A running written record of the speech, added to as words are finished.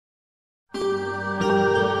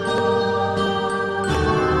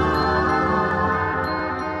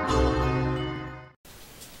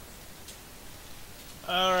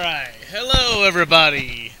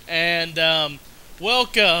everybody, and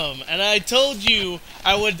welcome. And I told you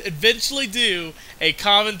I would eventually do a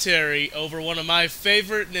commentary over one of my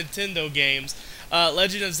favorite Nintendo games,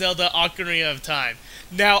 Legend of Zelda Ocarina of Time.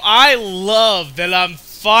 Now, I love that I'm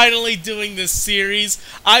finally doing this series.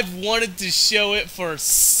 I've wanted to show it for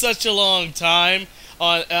such a long time,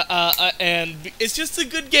 and it's just a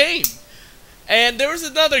good game. And there was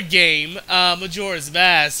another game, Majora's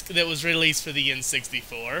Mask, that was released for the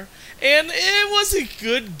N64, and it was a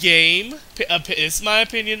good game. It's my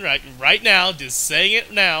opinion right now, just saying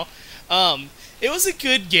it now. It was a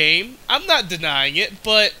good game. I'm not denying it,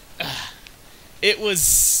 but it was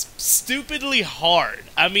stupidly hard.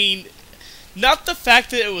 I mean, not the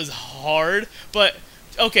fact that it was hard, but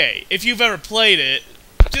okay, if you've ever played it,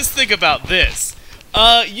 just think about this.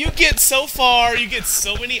 You get so far, you get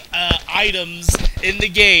so many items in the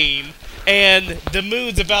game, and the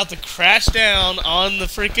moon's about to crash down on the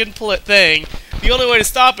freaking thing. The only way to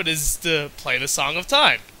stop it is to play the Song of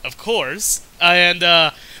Time, of course. And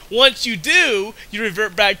once you do, you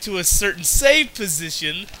revert back to a certain save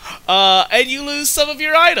position, and you lose some of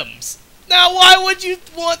your items. Now, why would you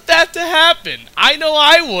want that to happen? I know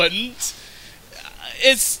I wouldn't.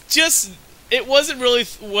 It's just... It wasn't really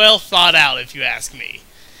well thought out, if you ask me.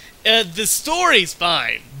 The story's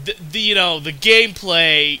fine. The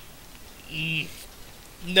gameplay... the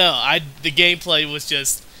gameplay was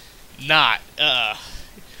just not.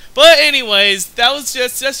 But anyways, that's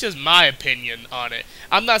just my opinion on it.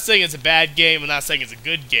 I'm not saying it's a bad game. I'm not saying it's a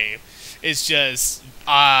good game. It's just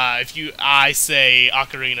I say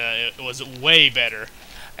Ocarina, it was way better,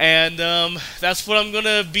 and that's what I'm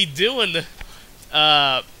gonna be doing.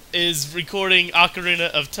 Is recording Ocarina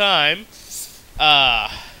of Time,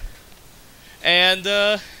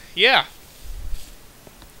 yeah,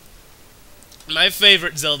 my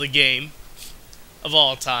favorite Zelda game of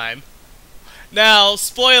all time. Now,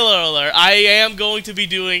 spoiler alert, I am going to be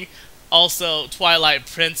doing also Twilight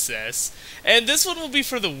Princess, and this one will be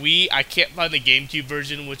for the Wii. I can't find the GameCube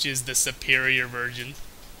version, which is the superior version,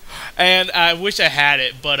 and I wish I had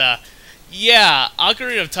it, but yeah,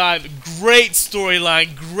 Ocarina of Time, great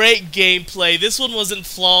storyline, great gameplay. This one wasn't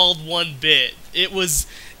flawed one bit. It was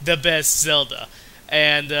the best Zelda.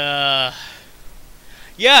 And, yeah,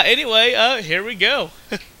 anyway, here we go.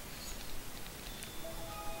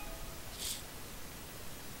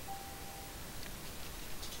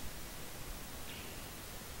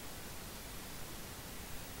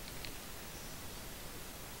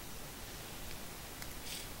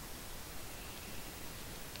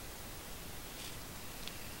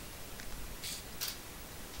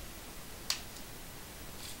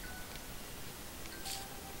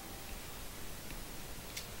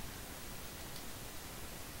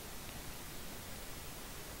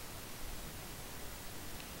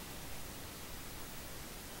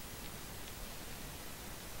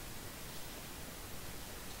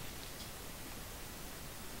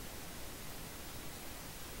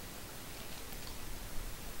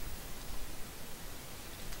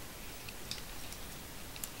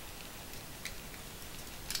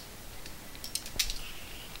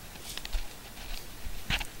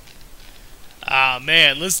 Ah,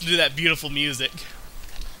 man, listen to that beautiful music.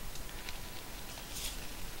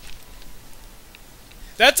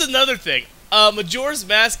 That's another thing. Majora's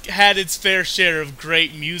Mask had its fair share of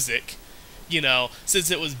great music. You know, since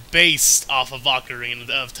it was based off of Ocarina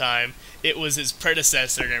of Time. It was its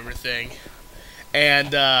predecessor and everything.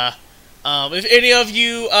 And, if any of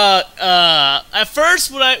you, at first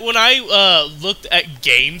when I looked at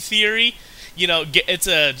Game Theory, you know, it's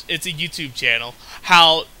a YouTube channel,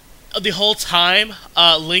 how the whole time,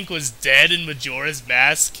 Link was dead in Majora's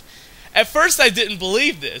Mask. At first, I didn't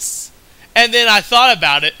believe this. And then I thought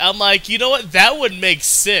about it. I'm like, you know what? That would make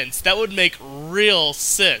sense. That would make real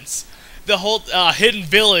sense. The whole hidden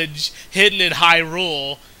village, hidden in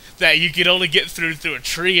Hyrule, that you could only get through a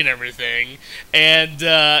tree and everything. And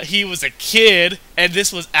he was a kid, and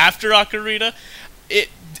this was after Ocarina.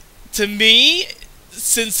 To me,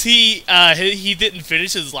 since he didn't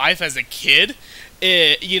finish his life as a kid,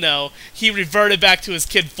 you know, he reverted back to his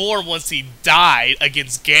kid form once he died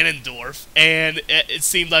against Ganondorf, and it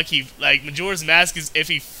seemed like Majora's Mask is if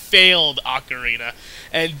he failed Ocarina,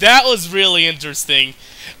 and that was really interesting.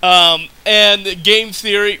 And Game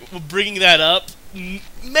Theory, bringing that up, made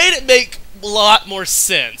it make a lot more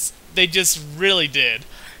sense. They just really did.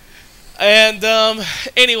 And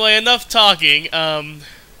anyway, enough talking.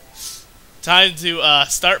 Time to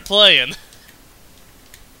start playing.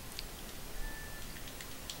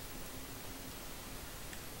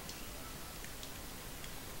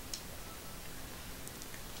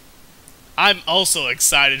 I'm also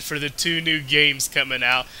excited for the two new games coming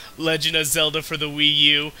out: Legend of Zelda for the Wii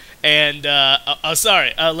U and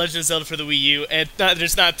Legend of Zelda for the Wii U, and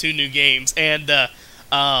there's not two new games, and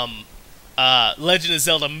um, Legend of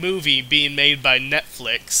Zelda movie being made by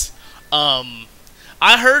Netflix. Um,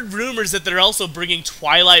 I heard rumors that they're also bringing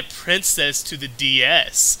Twilight Princess to the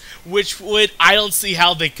DS, which would I don't see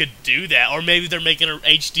how they could do that, or maybe they're making an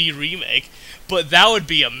HD remake, but that would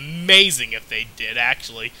be amazing if they did.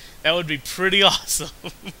 Actually, that would be pretty awesome.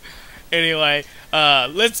 Anyway,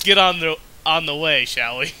 let's get on the way,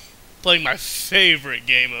 shall we? Playing my favorite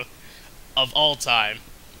game of all time.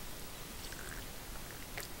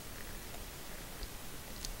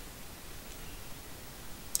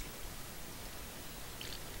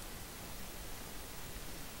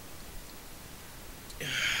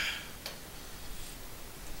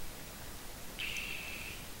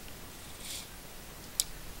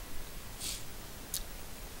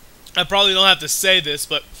 I probably don't have to say this,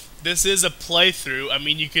 but this is a playthrough. I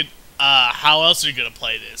mean, you could. How else are you gonna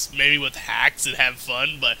play this? Maybe with hacks and have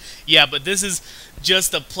fun, but yeah. But this is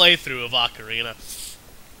just a playthrough of Ocarina,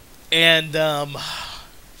 and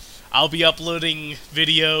I'll be uploading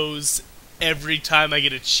videos every time I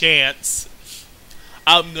get a chance.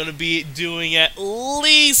 I'm gonna be doing at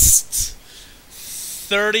least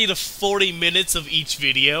 30 to 40 minutes of each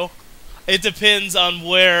video. It depends on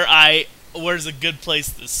where's a good place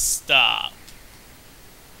to stop.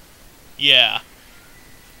 Yeah.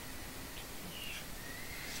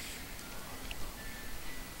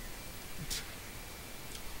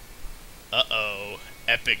 Uh-oh.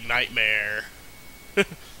 Epic nightmare.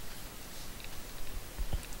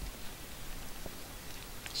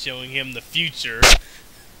 Showing him the future.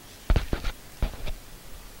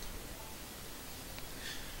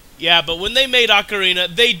 Yeah, but when they made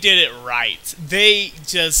Ocarina, they did it right. They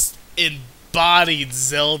just embodied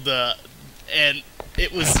Zelda, and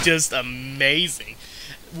it was just amazing.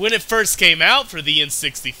 When it first came out for the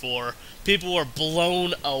N64, people were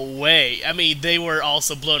blown away. I mean, they were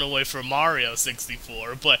also blown away for Mario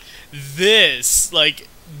 64, but this, like,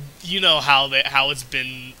 you know how it's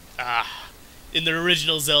been in the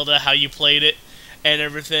original Zelda, how you played it and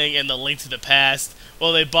everything, and the Link to the Past.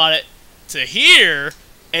 Well, they bought it to here,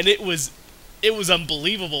 and it was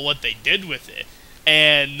unbelievable what they did with it.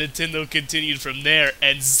 And Nintendo continued from there,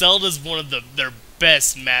 and Zelda's one of their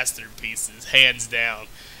best masterpieces, hands down.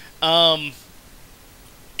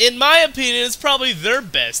 In my opinion, it's probably their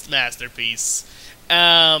best masterpiece.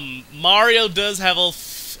 Mario does have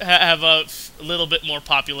a little bit more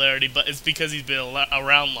popularity, but it's because he's been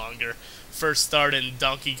around longer. First started in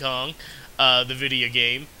Donkey Kong, the video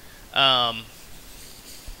game.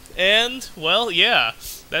 And, well, yeah,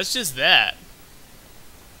 that's just that.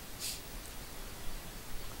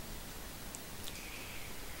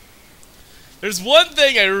 There's one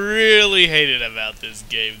thing I really hated about this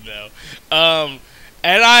game, though.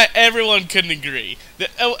 And everyone couldn't agree.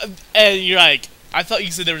 And you're like, I thought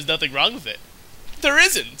you said there was nothing wrong with it. There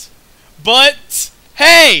isn't. But,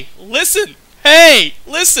 hey, listen. Hey,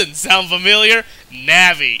 listen. Sound familiar?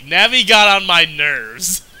 Navi. Navi got on my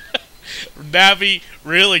nerves. Navi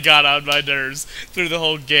really got on my nerves through the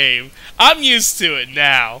whole game. I'm used to it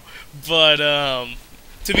now. But,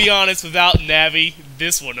 to be honest, without Navi,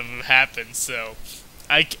 this wouldn't have happened, so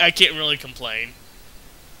I can't really complain.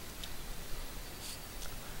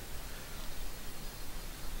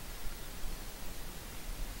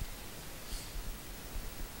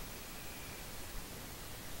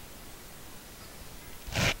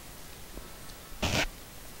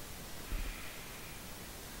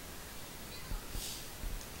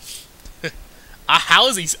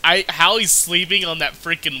 How he's sleeping on that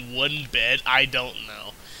freaking wooden bed, I don't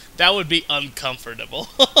know. That would be uncomfortable.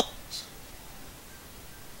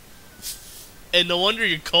 And no wonder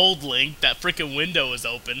you're cold, Link. That freaking window is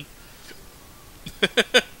open.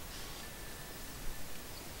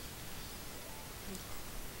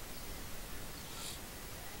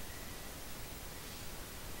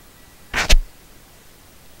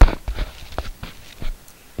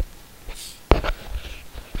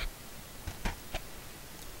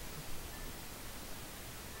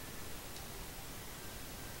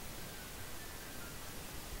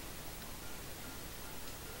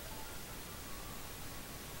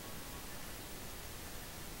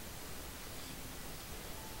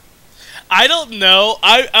 I don't know.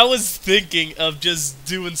 I was thinking of just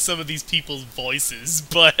doing some of these people's voices,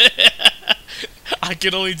 but I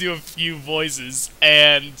can only do a few voices,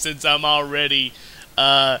 and since I'm already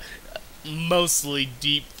mostly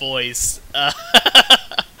deep voice, I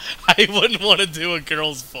wouldn't want to do a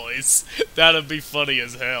girl's voice. That'd be funny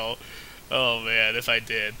as hell. Oh man, if I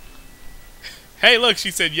did. Hey, look, she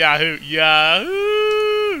said Yahoo. Yahoo!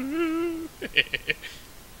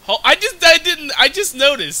 Oh, I just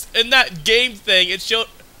noticed in that game thing, it showed...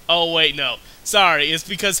 Oh, wait, no. Sorry, it's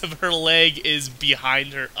because of her leg is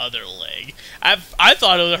behind her other leg. I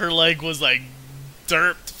thought her leg was, like,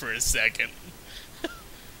 derped for a second.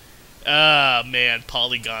 Ah, man,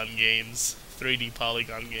 polygon games. 3D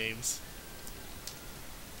polygon games.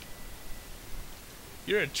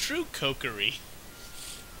 You're a true kokery.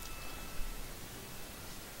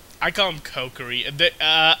 I call them kokiri.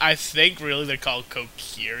 I think really they're called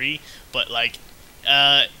kokiri, but like,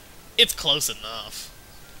 it's close enough.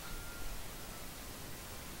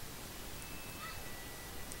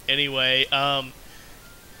 Anyway,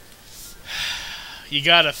 you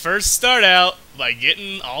gotta first start out by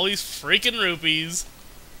getting all these freaking rupees.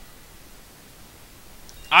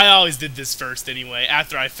 I always did this first anyway,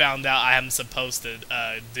 after I found out I am supposed to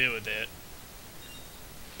do with it.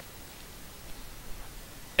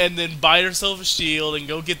 And then buy yourself a shield and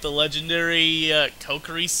go get the legendary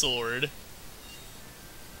Kokiri sword.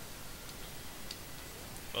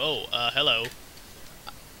 Oh, hello.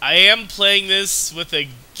 I am playing this with a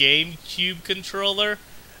GameCube controller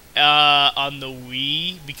on the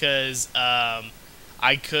Wii because I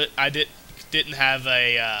didn't have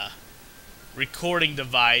a recording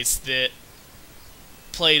device that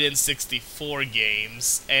played in 64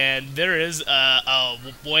 games, and there is a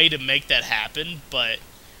way to make that happen, but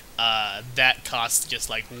that costs just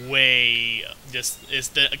like way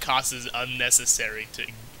the cost is unnecessary to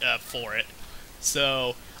for it.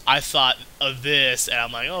 So I thought of this, and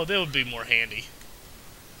I'm like, oh, that would be more handy,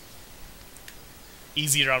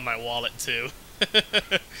 easier on my wallet too.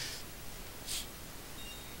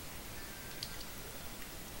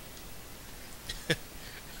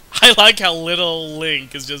 I like how little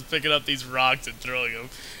Link is just picking up these rocks and throwing them,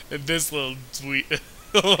 and this little tweet.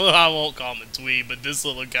 I won't call him a tweet, but this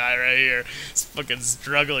little guy right here is fucking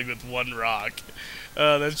struggling with one rock.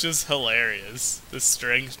 That's just hilarious. The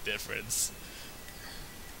strength difference.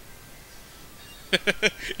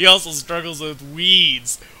 He also struggles with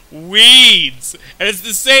weeds. Weeds! And it's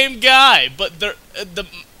the same guy, but they're,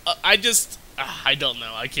 I don't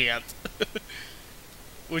know, I can't.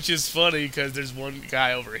 Which is funny, because there's one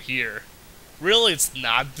guy over here. Really, it's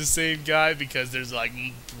not the same guy, because there's, like,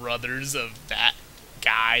 brothers of that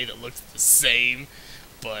guy that looks the same,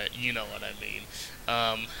 but you know what I mean.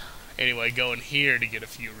 Anyway, go in here to get a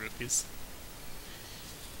few rupees.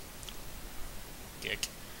 Kick.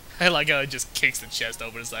 I like how it just kicks the chest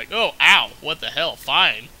open. It's like, oh, ow, what the hell,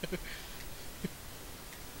 fine.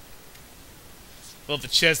 Well, the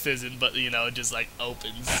chest isn't, but, you know, it just, like,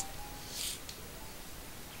 opens.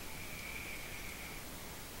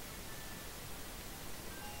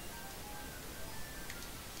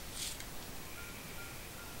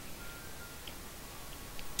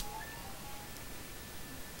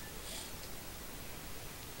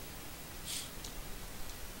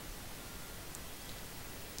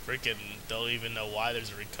 Freaking don't even know why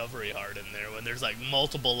there's a recovery heart in there when there's like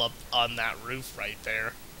multiple up on that roof right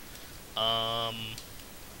there.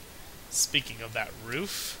 Speaking of that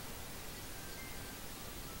roof.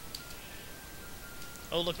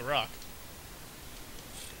 Oh, look, a rock.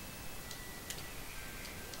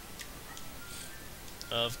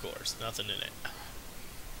 Of course, nothing in it.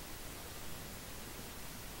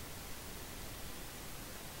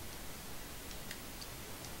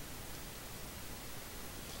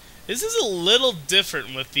 This is a little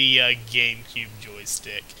different with the GameCube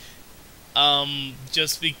joystick.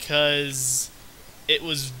 Just because it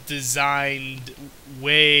was designed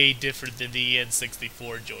way different than the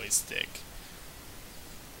N64 joystick.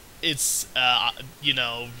 It's, you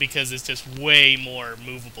know, because it's just way more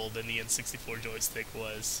movable than the N64 joystick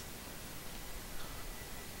was.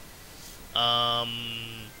 I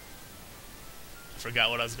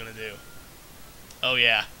forgot what I was gonna do. Oh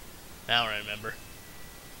yeah, now I remember.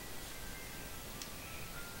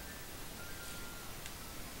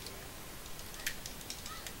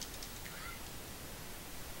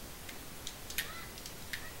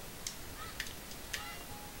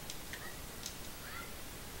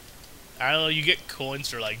 I don't know, you get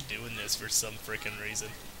coins for, like, doing this for some frickin' reason.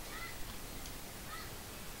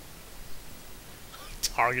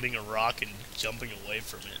 Targeting a rock and jumping away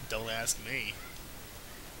from it. Don't ask me.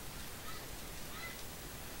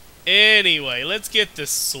 Anyway, let's get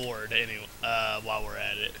this sword anyway, while we're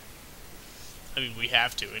at it. I mean, we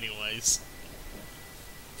have to anyways.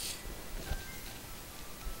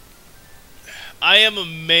 I am a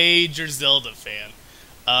major Zelda fan.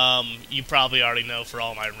 You probably already know for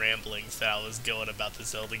all my ramblings that I was going about the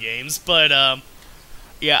Zelda games, but,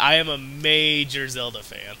 yeah, I am a major Zelda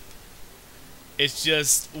fan. It's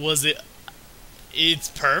just, was it? It's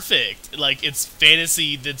perfect. Like, it's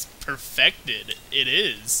fantasy that's perfected. It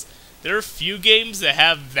is. There are few games that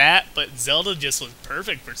have that, but Zelda just was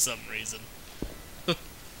perfect for some reason.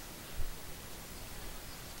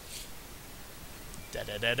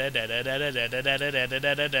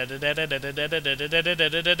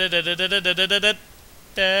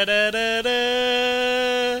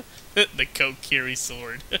 The Kokiri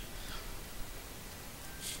sword.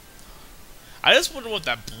 I just wonder what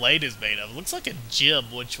that blade is made of. It looks like a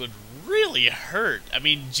gem, which would really hurt. I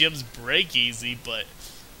mean, gems break easy, but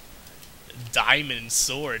diamond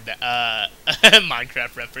sword,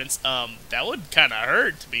 Minecraft reference, that would kind of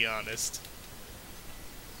hurt, to be honest.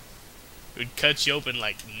 It would cut you open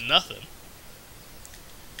like nothing.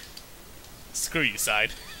 Screw you,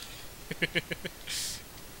 side.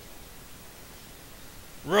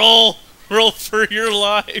 Roll! Roll for your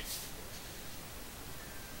life!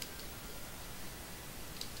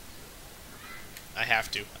 I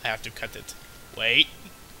have to cut it. Wait.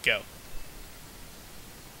 Go.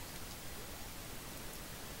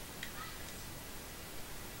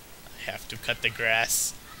 I have to cut the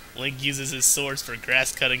grass. Link uses his swords for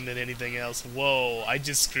grass cutting than anything else. Whoa, I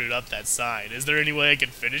just screwed up that sign. Is there any way I can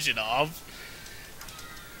finish it off?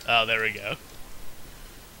 Oh, there we go.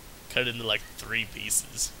 Cut it into like 3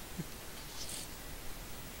 pieces.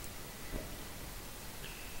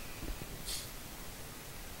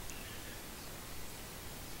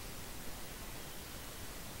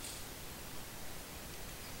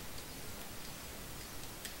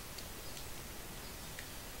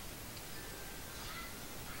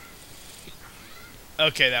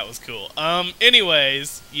 Okay, that was cool.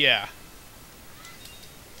 Anyways, yeah.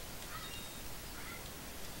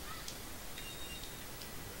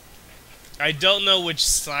 I don't know which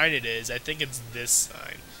sign it is. I think it's this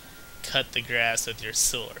sign. Cut the grass with your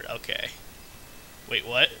sword. Okay. Wait,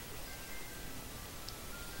 what?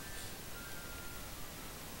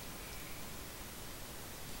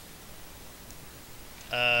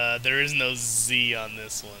 There is no Z on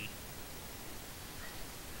this one.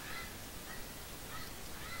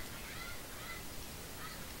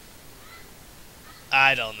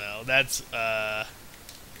 I don't know. That's,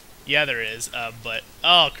 yeah, there is, but,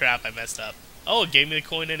 oh crap, I messed up. Oh, it gave me the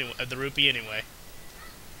coin anyway, the rupee anyway.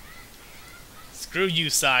 Screw you,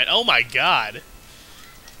 sign. Oh my god.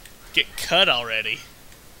 Get cut already.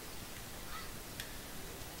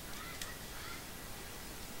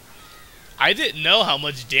 I didn't know how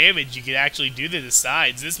much damage you could actually do to the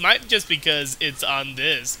sides. This might just because it's on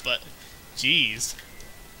this, but, jeez.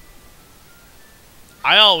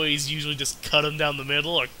 I always usually just cut them down the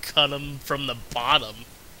middle or cut them from the bottom.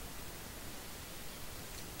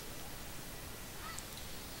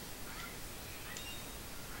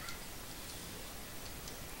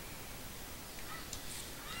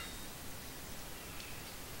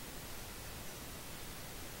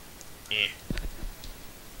 Eh.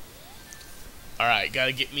 Alright,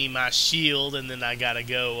 gotta get me my shield, and then I gotta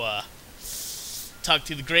go, talk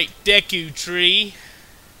to the great Deku Tree.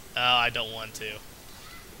 Oh, I don't want to.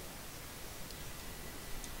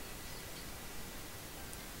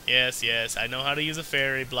 Yes, yes, I know how to use a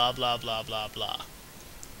fairy, blah, blah, blah, blah, blah.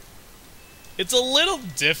 It's a little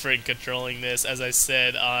different controlling this, as I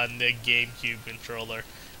said, on the GameCube controller.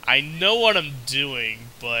 I know what I'm doing,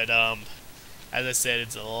 but, as I said,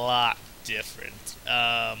 it's a lot different.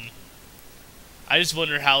 I just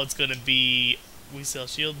wonder how it's gonna be. We sell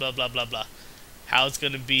shield, blah, blah, blah, blah. How it's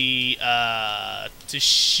gonna be, to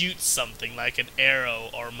shoot something like an arrow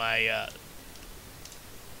or my,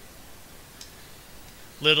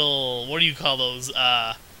 little, what do you call those,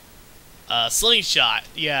 slingshot.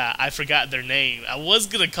 Yeah, I forgot their name. I was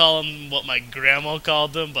gonna call them what my grandma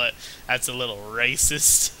called them, but that's a little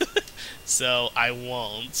racist. So I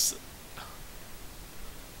won't.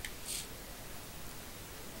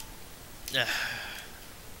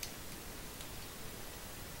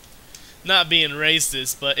 Not being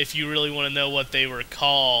racist, but if you really want to know what they were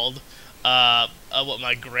called, what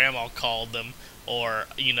my grandma called them, or,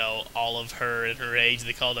 you know, all of her and her age,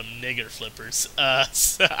 they called them nigger flippers.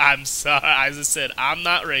 So I'm sorry, as I said, I'm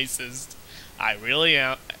not racist. I really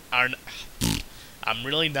am. I'm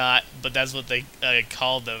really not, but that's what they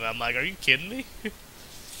called them. I'm like, are you kidding me?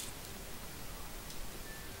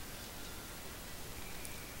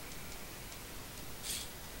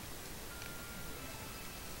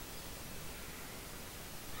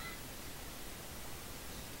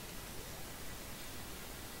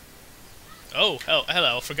 Oh,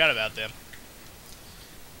 hello, forgot about them.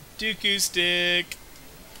 Dooku stick.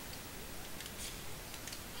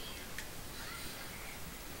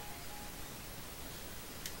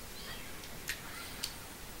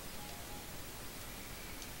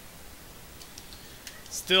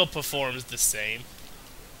 still performs the same.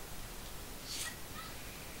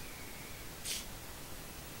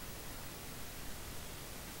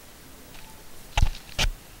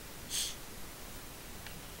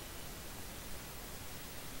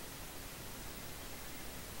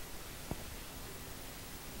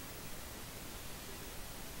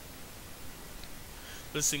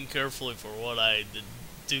 Listen carefully for what I, the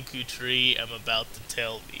Dooku Tree, am about to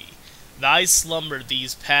tell thee. Thy slumber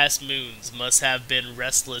these past moons must have been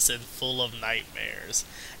restless and full of nightmares.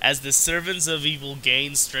 As the servants of evil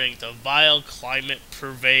gain strength, a vile climate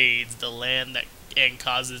pervades the land and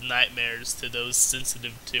causes nightmares to those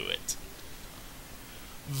sensitive to it.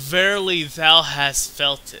 Verily thou hast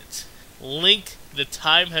felt it. Link, the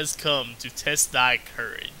time has come to test thy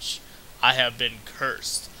courage. I have been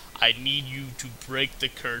cursed. I need you to break the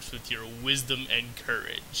curse with your wisdom and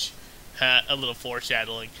courage. A little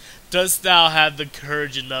foreshadowing. Dost thou have the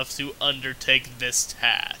courage enough to undertake this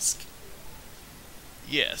task?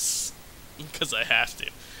 Yes, because I have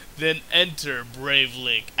to. Then enter, brave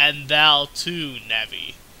Link, and thou too,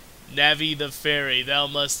 Navi. Navi the fairy, thou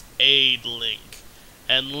must aid Link.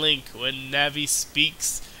 And Link, when Navi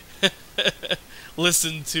speaks,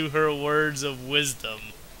 listen to her words of wisdom.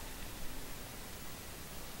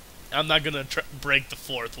 I'm not gonna break the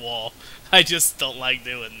fourth wall. I just don't like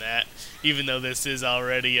doing that. Even though this is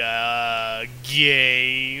already a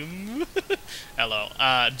game. Hello.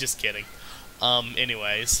 Just kidding.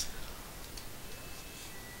 Anyways.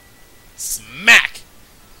 Smack!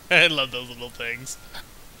 I love those little things.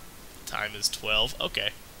 Time is 12.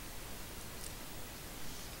 Okay.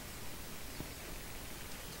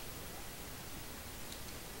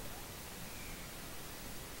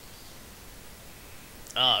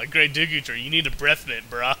 Ah, great Dooku Tree. You need a breath mint,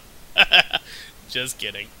 bruh. Just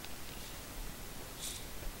kidding.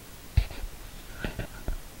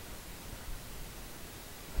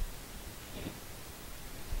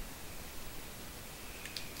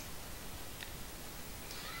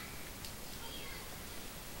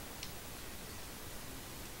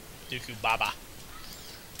 Dooku Baba.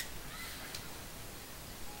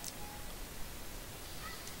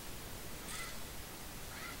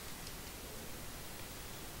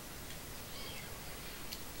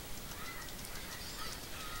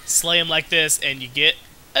 Slay him like this, and you get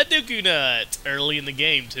a Dooku Nut early in the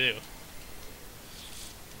game, too.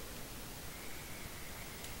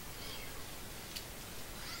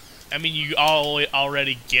 I mean, you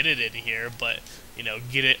already get it in here, but, you know,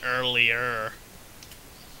 get it earlier.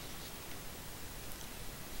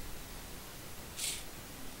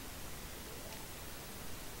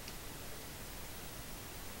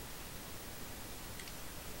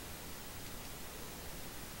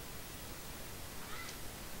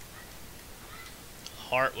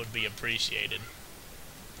 Heart would be appreciated.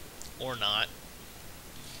 Or not.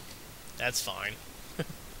 That's fine.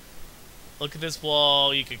 Look at this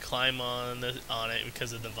wall. You could climb on it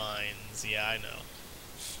because of the vines. Yeah, I know.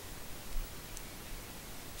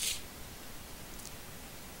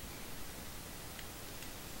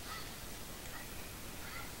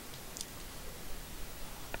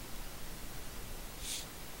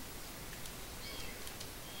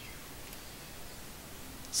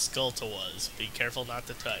 Skulta was. Be careful not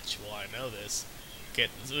to touch. Well, I know this.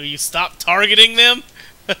 Will you stop targeting them?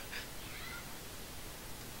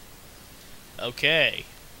 Okay.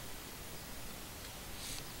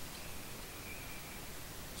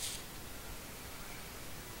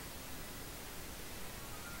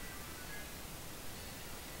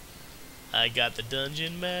 I got the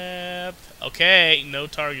dungeon map. Okay, no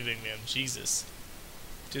targeting them. Jesus.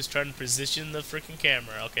 Just trying to position the freaking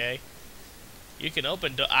camera, okay? You can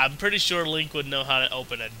open I'm pretty sure Link would know how to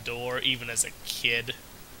open a door even as a kid.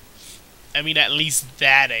 I mean, at least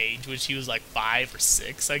that age, which he was like 5 or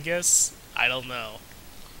 6, I guess. I don't know.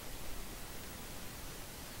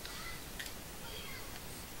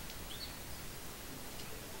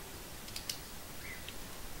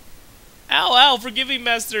 Ow, ow, forgive me,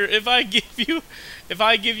 master. If I give you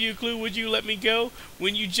a clue, would you let me go?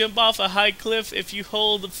 When you jump off a high cliff, if you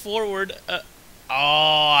hold forward, oh,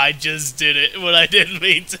 I just did it when I didn't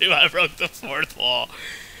mean to. I broke the fourth wall.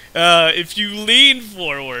 If you lean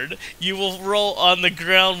forward, you will roll on the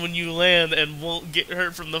ground when you land and won't get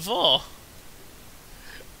hurt from the fall.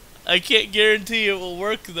 I can't guarantee it will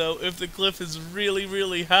work, though, if the cliff is really,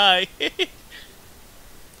 really high.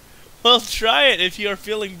 Well, try it if you are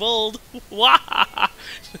feeling bold. Wah!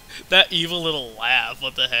 That evil little laugh,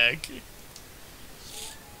 what the heck?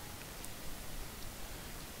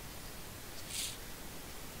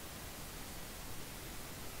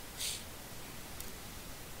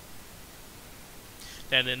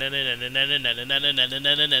 You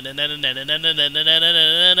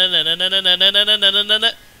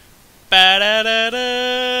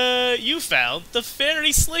found the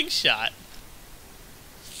fairy slingshot.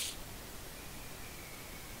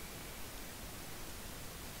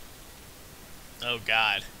 Oh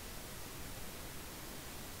god.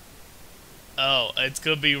 Oh, it's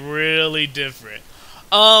gonna be really different.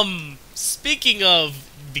 Speaking of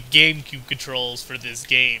the GameCube controls for this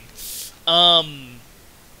game, um,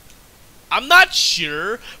 I'm not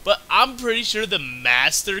sure, but I'm pretty sure the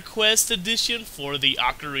Master Quest edition for the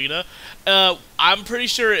Ocarina, I'm pretty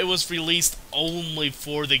sure it was released only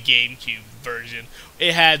for the GameCube version.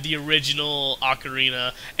 It had the original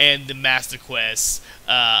Ocarina and the Master Quest.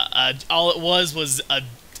 All it was a...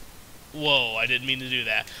 Whoa, I didn't mean to do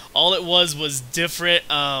that. All it was different,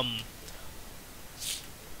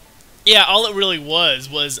 yeah, all it really was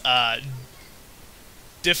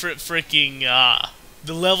different freaking,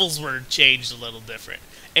 the levels were changed a little different,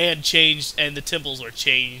 and the temples were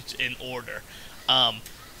changed in order. I'm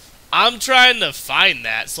trying to find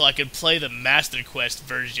that so I can play the Master Quest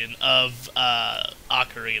version of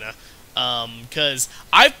Ocarina, because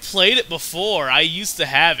I've played it before. I used to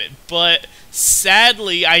have it, but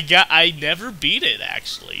sadly I never beat it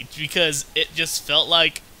actually, because it just felt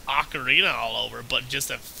like Ocarina all over, but just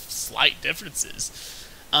a slight differences.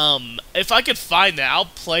 If I could find that, I'll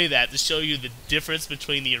play that to show you the difference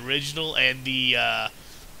between the original and the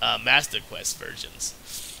Master Quest versions.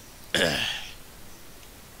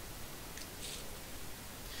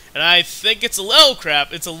 And I think it's a little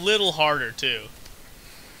crap. It's a little harder too.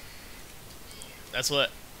 That's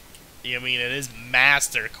what I mean. It is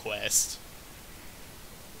Master Quest.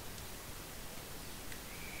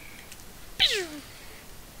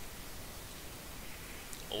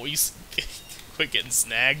 Oh, you quit getting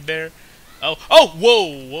snagged there. Oh,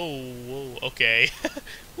 whoa. Okay.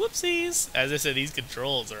 Whoopsies. As I said, these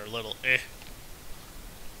controls are a little eh.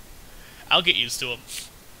 I'll get used to them.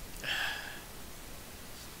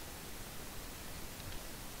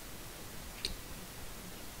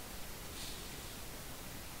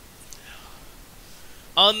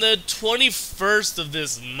 On the 21st of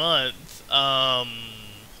this month,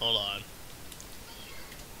 hold on.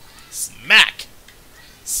 Smack!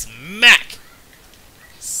 Smack!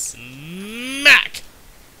 Smack!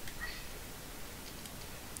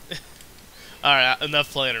 Alright,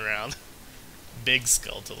 enough playing around. Big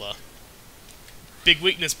Skulltula. Big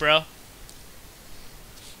weakness, bro.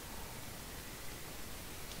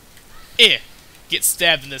 Get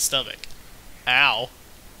stabbed in the stomach. Ow.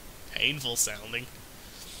 Painful sounding.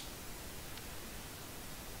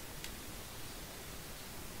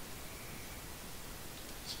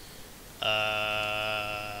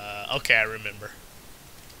 Okay, I remember.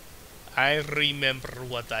 I remember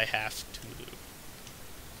what I have to do.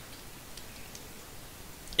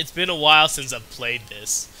 It's been a while since I've played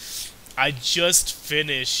this. I just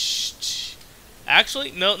finished...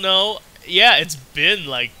 Actually, no. Yeah, it's been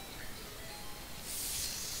like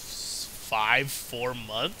 4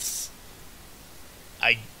 months.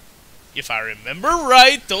 If I remember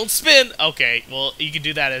right, don't spin. Okay, well, you can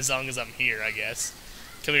do that as long as I'm here, I guess.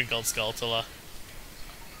 Come here, Gold Skulltula.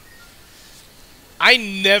 I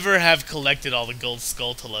never have collected all the Gold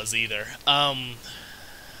Skulltulas either. I'm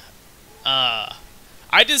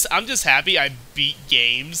just happy I beat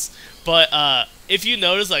games. But if you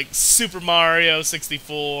notice, like Super Mario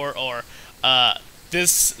 64 or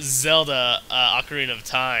this Zelda Ocarina of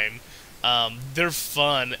Time, they're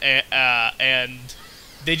fun, and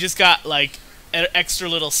they just got like extra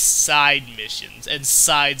little side missions and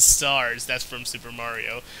side stars, that's from Super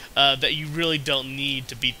Mario, that you really don't need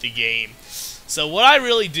to beat the game. So what I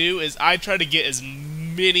really do is I try to get as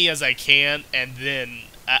many as I can, and then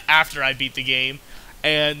after I beat the game,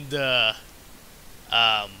 and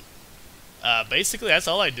basically that's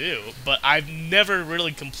all I do. But I've never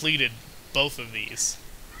really completed both of these.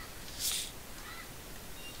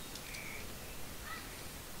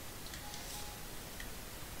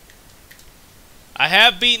 I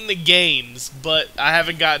have beaten the games, but I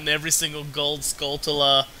haven't gotten every single Gold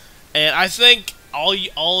Skulltula, and I think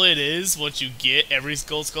all it is, once you get every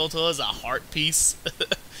Gold Skulltula, is a heart piece,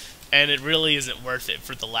 and it really isn't worth it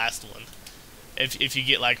for the last one. If you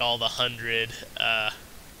get like all the 100,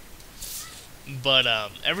 but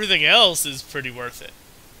everything else is pretty worth it.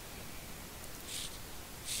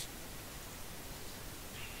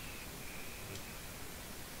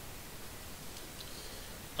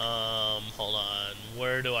 Hold on.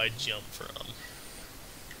 Where do I jump from?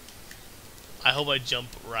 I hope I jump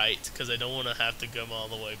right, because I don't want to have to come all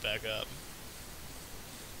the way back up.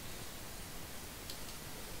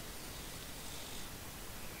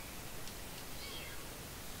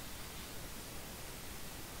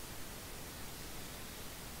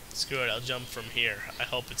 Screw it, I'll jump from here. I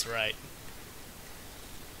hope it's right.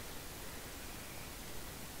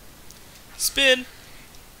 Spin!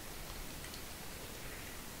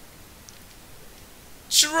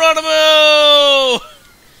 Geronimo!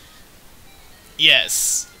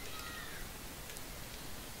 Yes.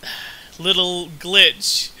 Little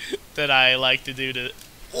glitch that I like to do to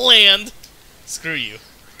land. Screw you.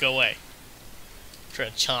 Go away. Try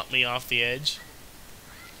to chomp me off the edge.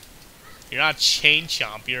 You're not a chain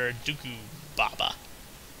chomp, you're a Dooku Baba.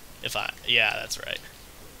 Yeah, that's right.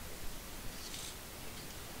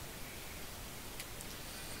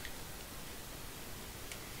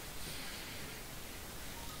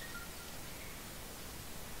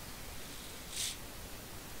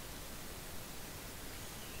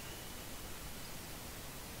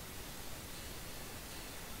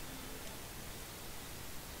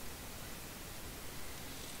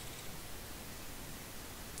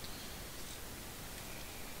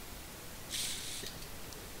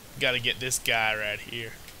 Gotta get this guy right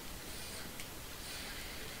here.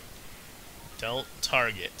 Don't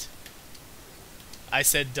target. I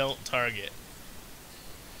said don't target.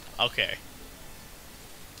 Okay.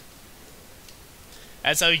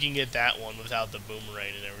 That's how you can get that one without the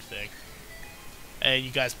boomerang and everything. And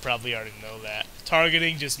you guys probably already know that.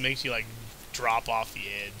 Targeting just makes you like drop off the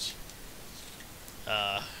edge.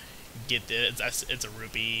 Get this. It's a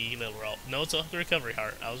rupee little roll. No, it's a recovery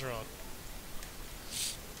heart. I was wrong.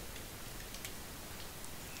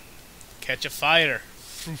 Catch a fighter.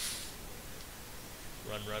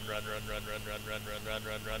 Run, run, run, run, run, run, run, run, run, run,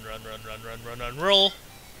 run, run, run, run, run, run, run, run, roll.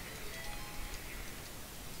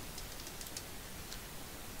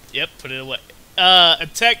 Yep, put it away. A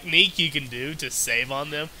technique you can do to save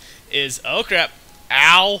on them is, oh crap,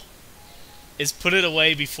 ow, is put it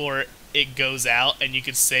away before it goes out, and you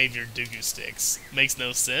can save your Dooku sticks. Makes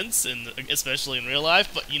no sense, especially in real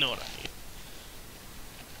life, but you know what I mean.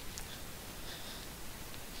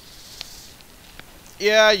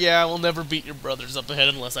 Yeah, we'll never beat your brothers up ahead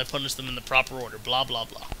unless I punish them in the proper order. Blah, blah,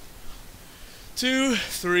 blah. 2,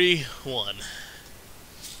 3, 1.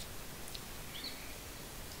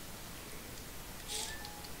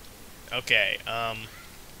 Okay, gotta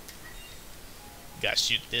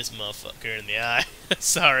shoot this motherfucker in the eye.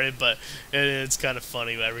 Sorry, but it's kind of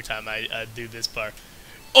funny every time I do this part.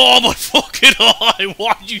 Oh, my fucking eye!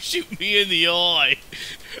 Why'd you shoot me in the eye?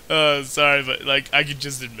 Sorry, but, like, I could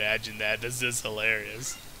just imagine that. This is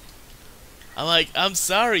hilarious. I'm like, I'm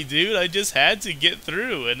sorry, dude. I just had to get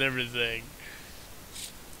through and everything.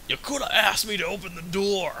 You could have asked me to open the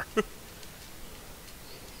door.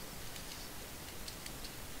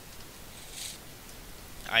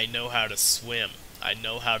 I know how to swim. I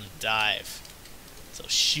know how to dive. So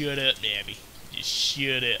shut up, Nabby. Just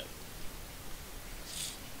shut up.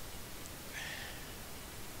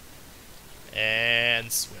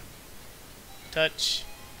 And swim. Touch.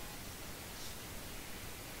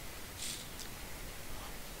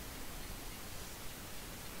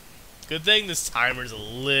 Good thing this timer's a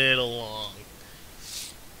little long.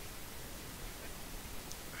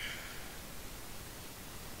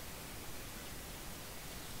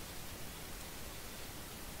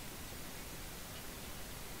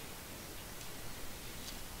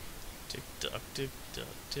 Tick tock, tick tock,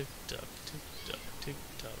 tick tock, tick tock, tick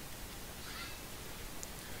tock.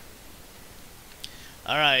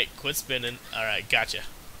 Alright, quit spinning. Alright, gotcha.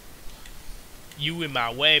 You in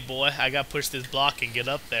my way, boy. I gotta push this block and get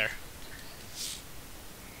up there.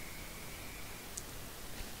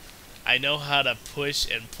 I know how to push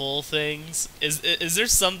and pull things. Is there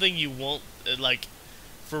something you won't, like,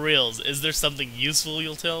 for reals, is there something useful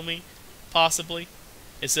you'll tell me? Possibly?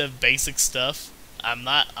 Instead of basic stuff? I'm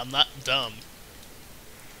not dumb.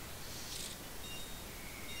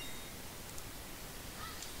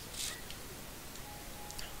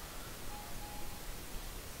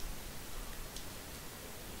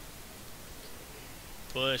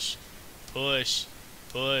 Push, push,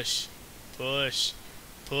 push, push,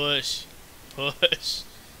 push, push,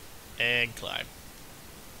 and climb.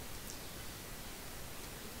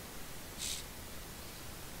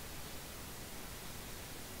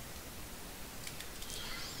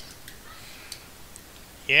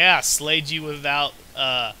 Yeah, slayed you without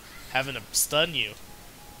having to stun you.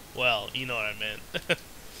 Well, you know what I meant.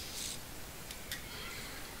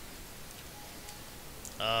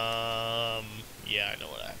 Yeah, I know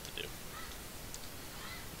what I have to do.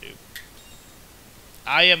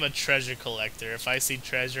 I am a treasure collector. If I see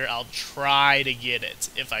treasure, I'll try to get it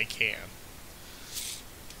if I can.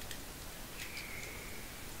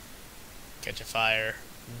 Catch a fire.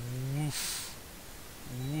 Woof.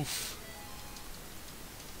 Woof.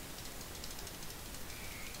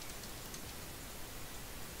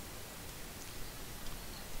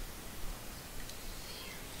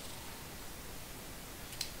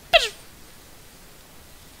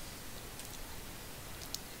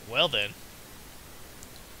 Well then.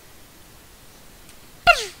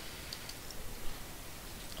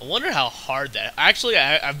 I wonder how hard that... Actually,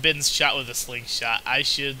 I've been shot with a slingshot. I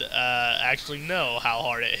should actually know how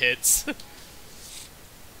hard it hits.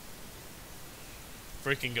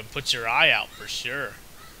 Freaking can put your eye out for sure.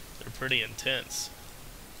 They're pretty intense.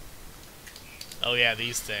 Oh yeah,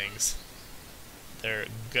 these things. They're...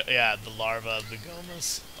 yeah, the larvae of the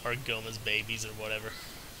gomas. Or goma's babies or whatever.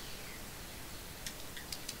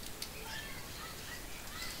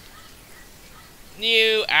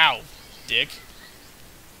 New... Ow, dick.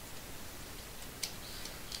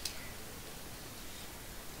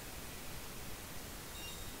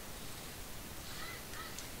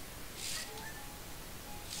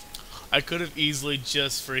 I could have easily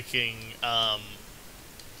just freaking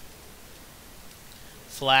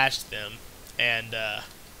flashed them and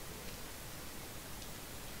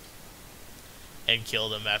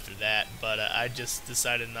killed them after that, but I just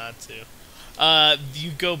decided not to.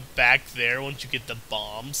 You go back there once you get the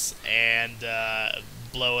bombs and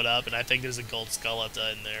blow it up, and I think there's a gold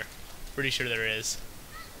skeleton in there. Pretty sure there is.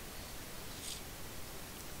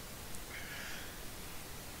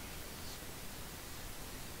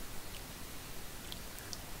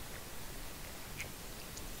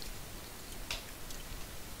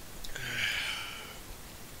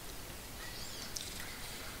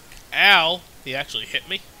 Ow! He actually hit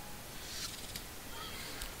me.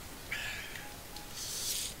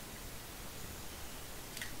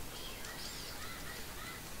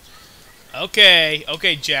 Okay,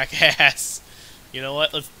 okay, jackass. You know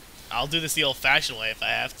what? I'll do this the old-fashioned way if I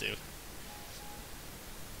have to.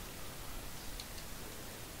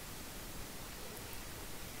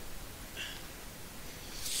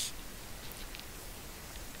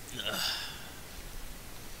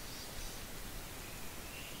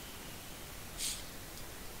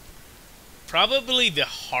 Probably the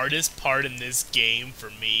hardest part in this game for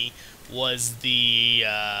me was the,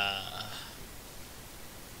 oh,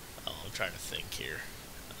 I'm trying to think here.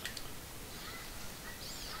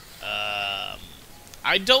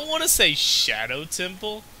 I don't want to say Shadow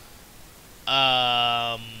Temple.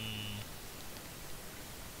 I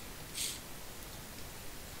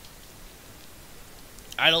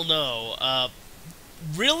don't know.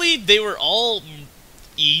 Really, they were all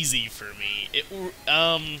easy for me.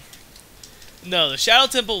 No, the Shadow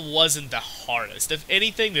Temple wasn't the hardest. If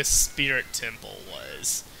anything, the Spirit Temple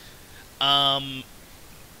was.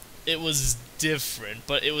 It was different,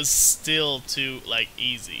 but it was still too, like,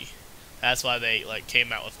 easy. That's why they, like,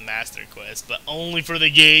 came out with Master Quest, but only for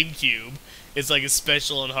the GameCube. It's, like, a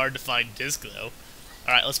special and hard to find disc, though.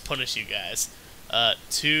 Alright, let's punish you guys.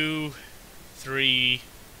 2, 3,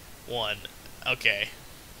 1. Okay.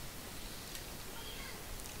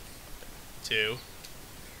 2.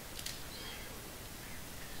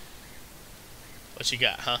 What you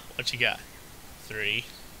got, huh? What you got? 3.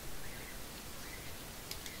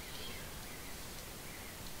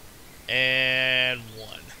 And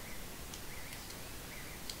 1.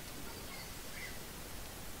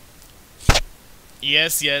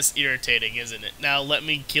 Yes, yes, irritating, isn't it? Now let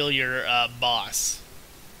me kill your boss.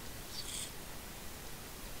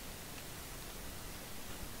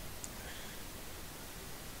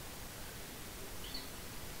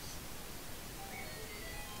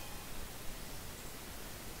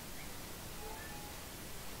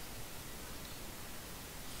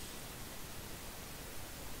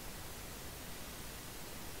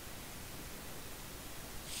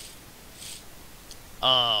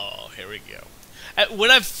 Oh, here we go. When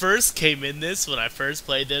I first came in this, when I first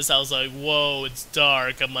played this, I was like, whoa, it's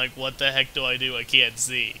dark. I'm like, what the heck do? I can't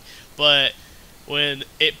see. But when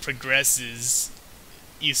it progresses,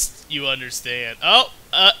 you understand. Oh,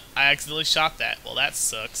 I accidentally shot that. Well, that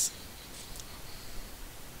sucks.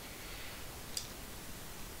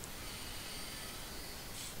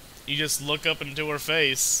 You just look up into her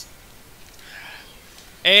face.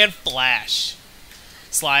 And flash.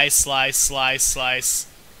 Slice, slice, slice, slice.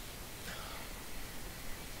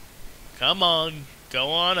 Come on, go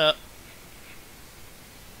on up.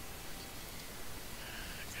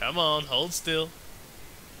 Come on, hold still.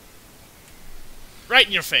 Right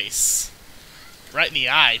in your face. Right in the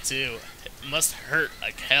eye, too. It must hurt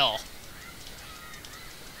like hell.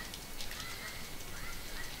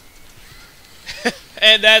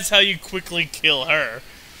 And that's how you quickly kill her.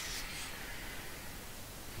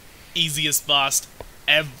 Easiest boss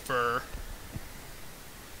ever.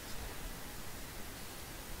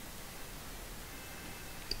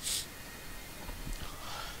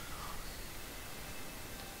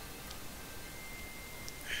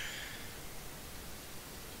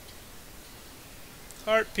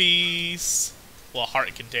 Heart piece. Well,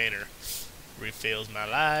 heart container. Refills my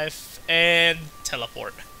life. And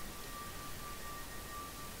teleport.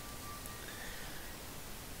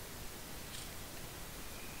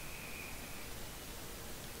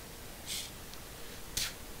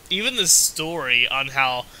 Even the story on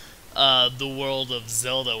how the world of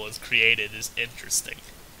Zelda was created is interesting.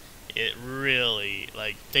 It really,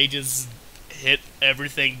 like, they just hit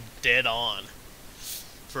everything dead on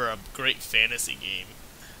for a great fantasy game.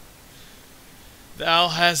 Thou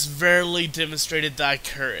hast verily demonstrated thy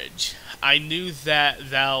courage. I knew that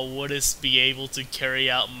thou wouldst be able to carry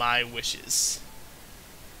out my wishes.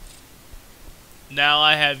 Now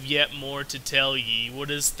I have yet more to tell ye.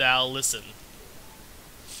 Wouldst thou listen?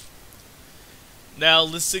 Now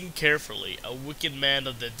listen carefully. A wicked man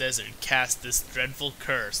of the desert cast this dreadful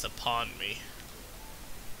curse upon me.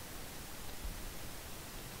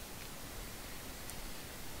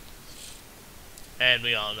 And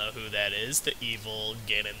we all know who that is, the evil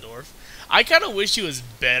Ganondorf. I kind of wish he was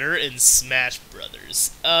better in Smash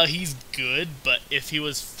Brothers. He's good, but if he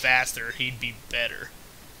was faster, he'd be better.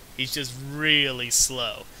 He's just really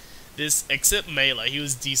slow. Except Melee, he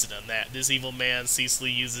was decent on that. This evil man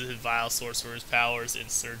ceaselessly uses his vile sorcerer's powers in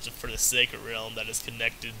search for the sacred realm that is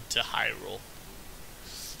connected to Hyrule.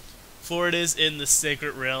 For it is in the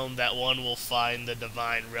sacred realm that one will find the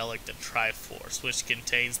divine relic, the Triforce, which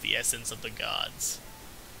contains the essence of the gods.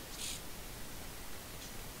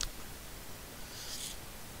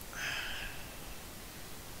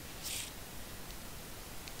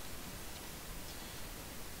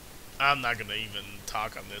 I'm not gonna even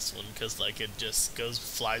talk on this one because, like, it just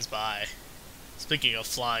flies by. Speaking of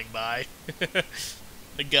flying by,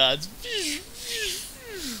 the gods.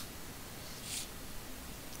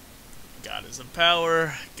 Goddess of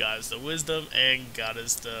power, goddess of wisdom, and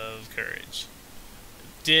goddess of courage.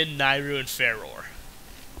 Din, Nairu, and Ferror.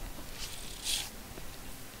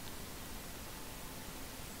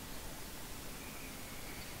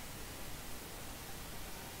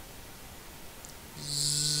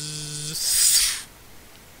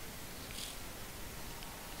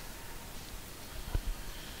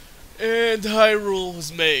 And Hyrule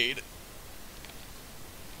was made.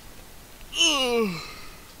 Ugh.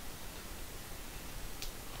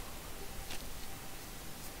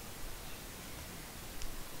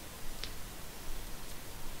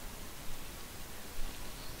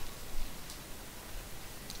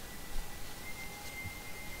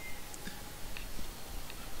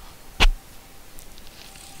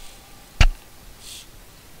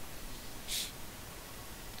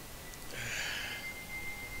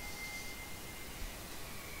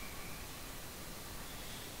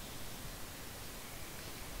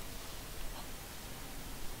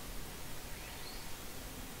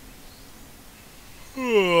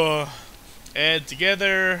 And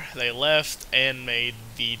together they left and made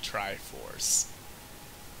the Triforce.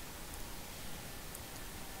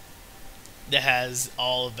 That has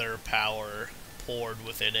all of their power poured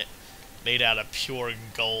within it, made out of pure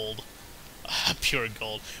gold. Pure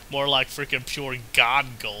gold. More like freaking pure god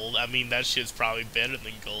gold. I mean, that shit's probably better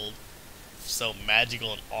than gold. So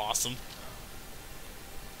magical and awesome.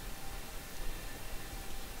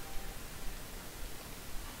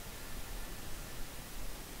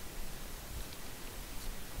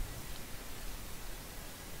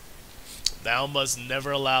 Thou must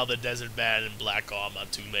never allow the desert man in black armor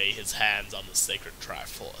to lay his hands on the sacred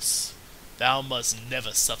Triforce. Thou must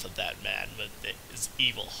never suffer that man with his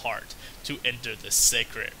evil heart to enter the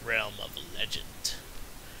sacred realm of legend.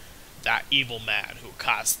 That evil man who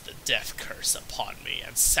cast the death curse upon me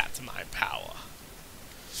and sapped my power.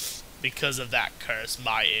 Because of that curse,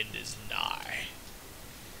 my end is nigh.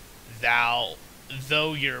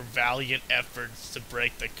 Though your valiant efforts to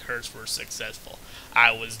break the curse were successful,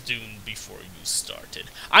 I was doomed before you started.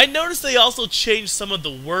 I noticed they also changed some of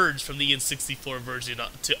the words from the N64 version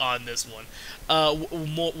on this one,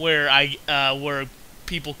 where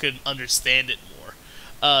people could understand it more.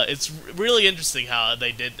 It's really interesting how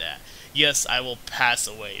they did that. Yes, I will pass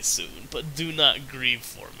away soon, but do not grieve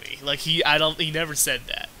for me. Like he never said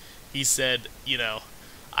that. He said, you know,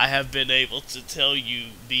 I have been able to tell you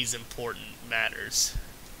these important matters.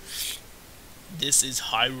 This is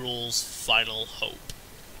Hyrule's final hope.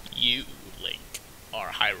 You, Link, are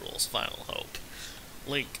Hyrule's final hope.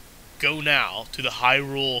 Link, go now to the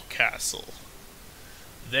Hyrule Castle.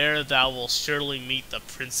 There thou wilt surely meet the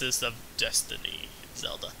Princess of Destiny,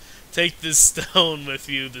 Zelda. Take this stone with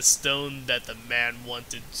you, the stone that the man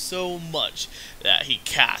wanted so much that he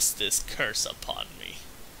cast this curse upon me.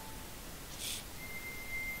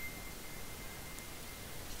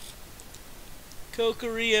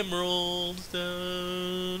 Kokory Emerald.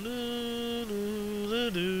 Dun, dun, dun,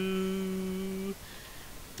 dun, dun.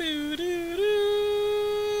 Boo, doo,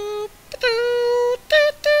 doo. Ba-doo,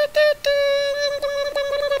 doo, doo, doo,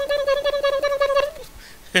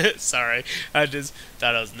 doo. Sorry, I just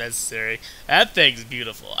thought it was necessary. That thing's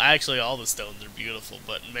beautiful. Actually, all the stones are beautiful,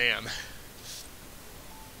 but man.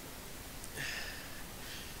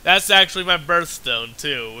 That's actually my birthstone,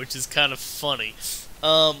 too, which is kind of funny.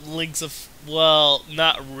 Link's well,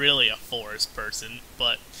 not really a forest person,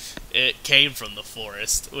 but it came from the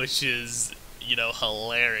forest, which is,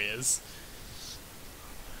 hilarious.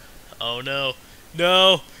 Oh no.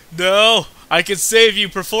 No! No! I can save you!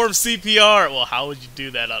 Perform CPR! Well, how would you do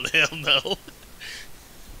that on him, though?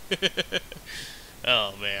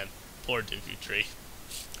 Oh man. Poor Dooku Tree.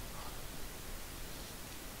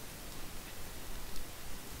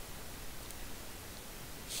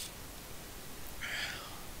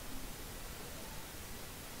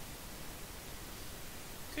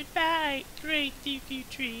 Goodbye, great Dooku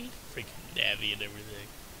Tree. Freaking Navi and everything.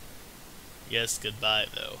 Yes, goodbye,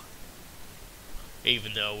 though.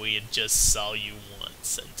 Even though we had just saw you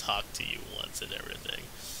once and talked to you once and everything.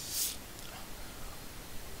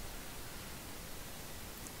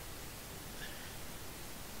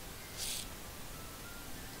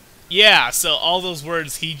 Yeah, so all those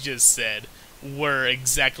words he just said were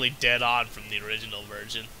exactly dead on from the original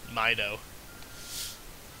version. Mido.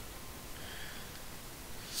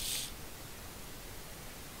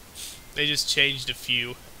 They just changed a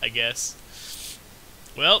few, I guess.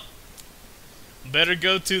 Well, better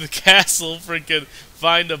go to the castle, freaking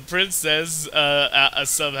find a princess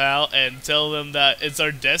somehow, and tell them that it's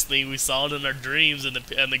our destiny. We saw it in our dreams, and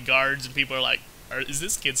the guards and people are like, "Is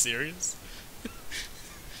this kid serious?"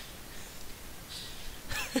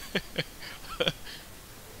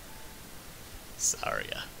 Sorry.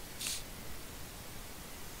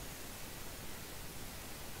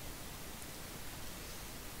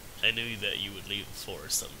 I knew that you would leave the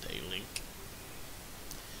forest someday, Link.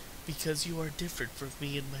 Because you are different from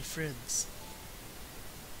me and my friends.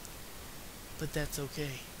 But that's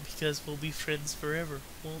okay, because we'll be friends forever,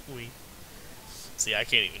 won't we? See, I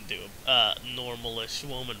can't even do a normalish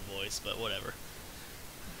woman voice, but whatever.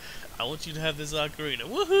 I want you to have this ocarina.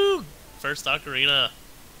 Woohoo! First ocarina.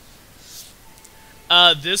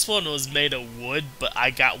 This one was made of wood, but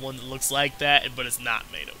I got one that looks like that, but it's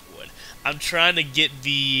not made of wood. I'm trying to get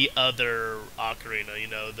the other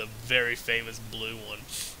ocarina, the very famous blue one.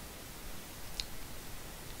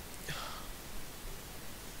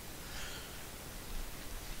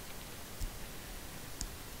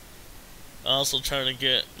 Also trying to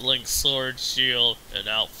get Link's sword, shield, and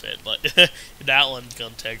outfit, but that one's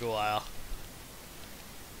gonna take a while.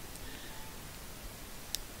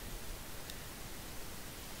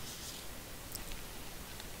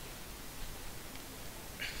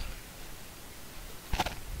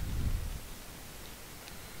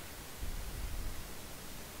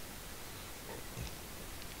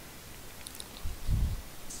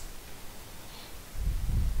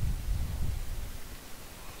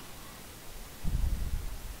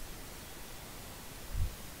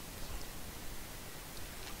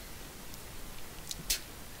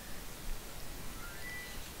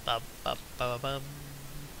 Ba ba ba bum.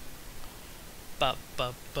 Ba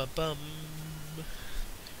ba ba bum.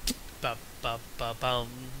 Ba ba ba bum.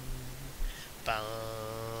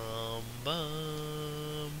 Bum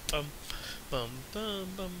bum bum. Bum bum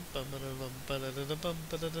bum bum bum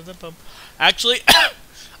bum bum. Actually,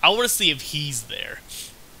 I want to see if he's there.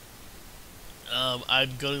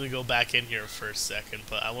 I'm going to go back in here for a second,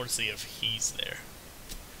 but I want to see if he's there.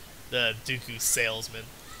 The Dooku salesman.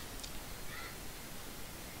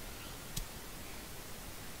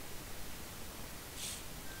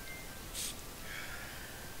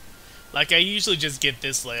 Like, I usually just get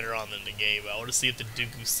this later on in the game. I want to see if the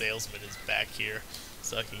Dooku salesman is back here,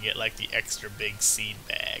 so I can get, like, the extra big seed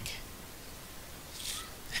bag.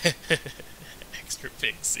 Extra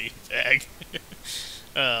big seed bag.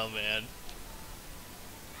 Oh, man.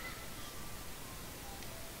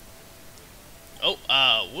 Oh,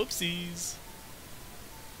 whoopsies.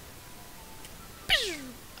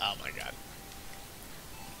 Oh, my God.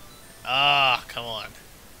 Ah, come on.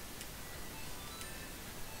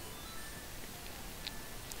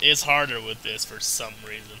 It's harder with this for some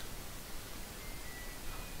reason.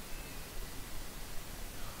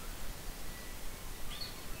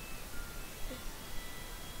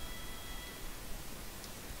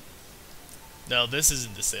 No, this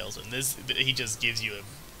isn't the salesman. He just gives you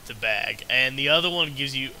the bag, and the other one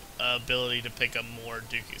gives you ability to pick up more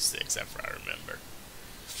Dooku sticks, if I remember.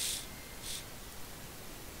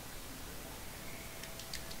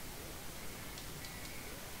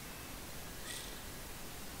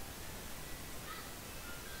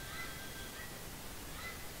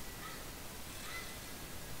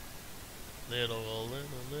 Little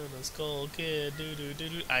skull kid. Doo doo doo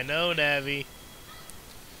doo. I know, Navi.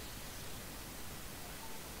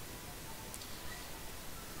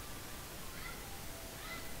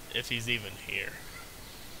 If he's even here.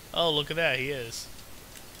 Oh, look at that. He is.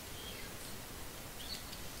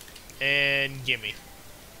 And gimme.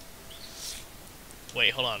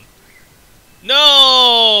 Wait, hold on.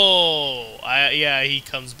 No! Yeah, he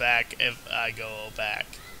comes back if I go back.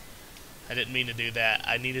 I didn't mean to do that.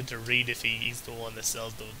 I needed to read if he's the one that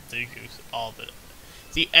sells the Dooku, all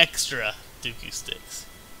the extra Dooku sticks.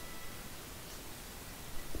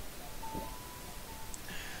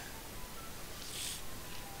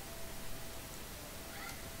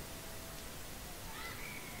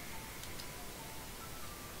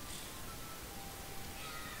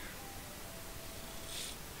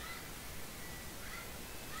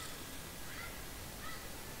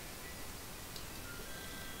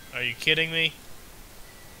 Are you kidding me?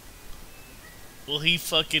 Will he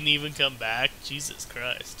fucking even come back? Jesus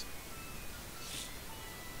Christ.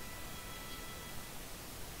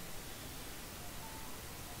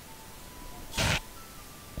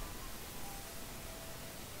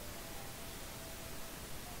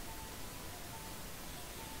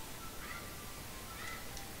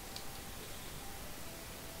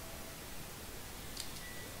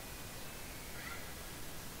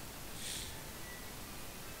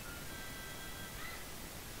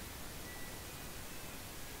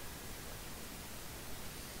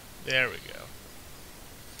 There we go.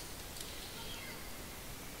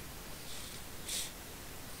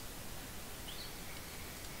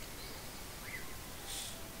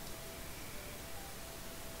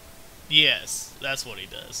 Yes, that's what he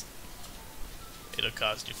does. It'll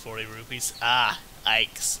cost you 40 rupees. Ah,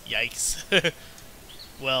 yikes. Yikes.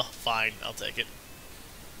 Well, fine, I'll take it.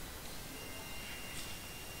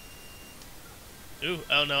 Ooh,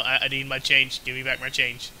 oh no, I need my change. Give me back my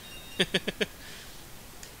change.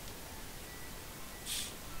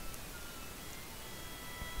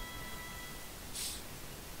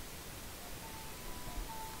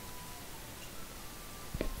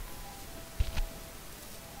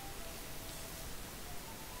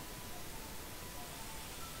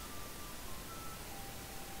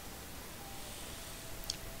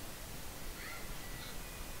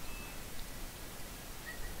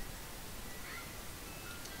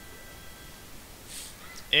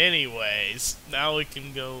 Anyways, now we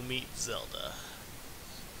can go meet Zelda.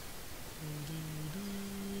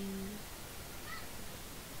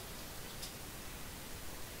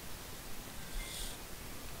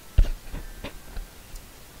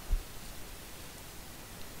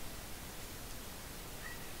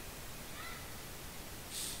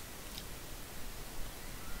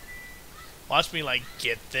 Watch me, like,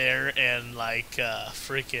 get there and, like,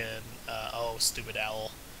 freaking, oh, stupid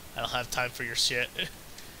owl. I don't have time for your shit.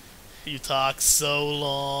 You talk so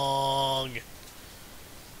long.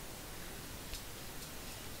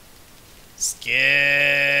 Skip.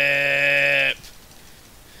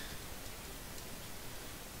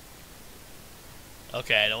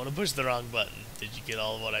 Okay, I don't want to push the wrong button. Did you get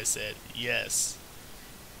all of what I said? Yes.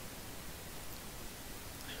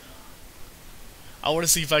 I want to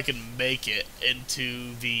see if I can make it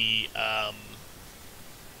into the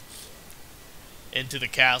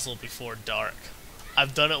castle before dark.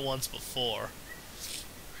 I've done it once before.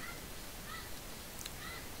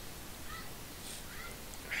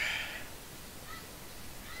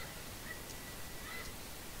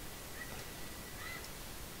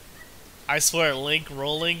 I swear, Link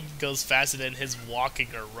rolling goes faster than his walking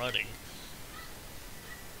or running.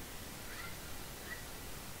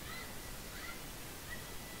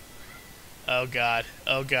 Oh god.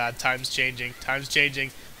 Oh god. Time's changing. Time's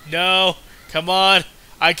changing. No! Come on!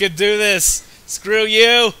 I can do this! Screw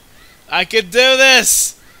you! I can do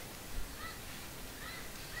this!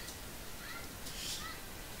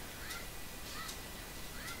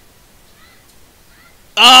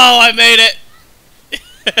 Oh, I made it!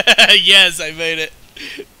 Yes, I made it.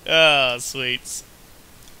 Oh, sweets.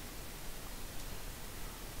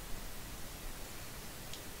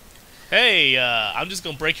 Hey, I'm just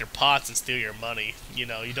gonna break your pots and steal your money. You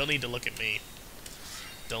know, you don't need to look at me.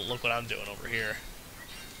 Don't look what I'm doing over here.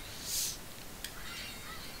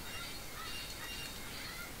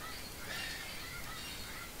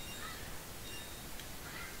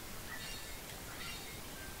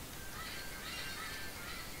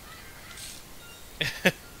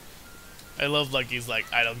 I love like he's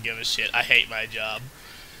like, I don't give a shit. I hate my job.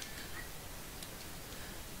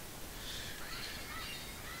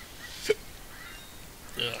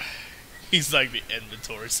 Ugh. He's like the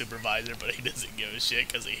inventory supervisor, but he doesn't give a shit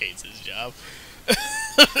because he hates his job.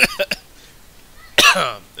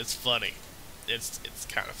 It's funny. It's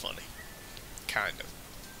kind of funny, kind of.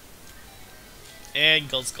 And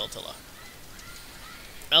Gold Skulltula.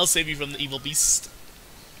 I'll save you from the evil beast.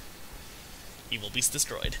 Evil beast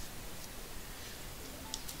destroyed.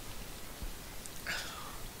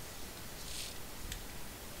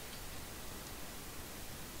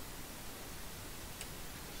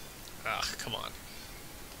 Ugh, come on.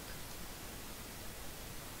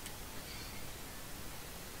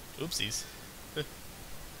 Oopsies.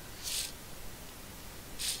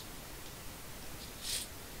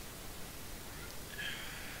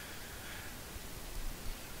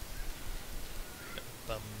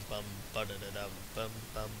 Bum bum ba da da dum bum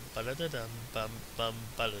bum ba da da dum bum bum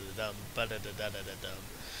ba da da dum ba da da da da da dum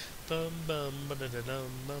bum bum ba da da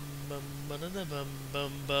dum bum bum ba da da bum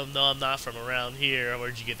bum bum. No, I'm not from around here.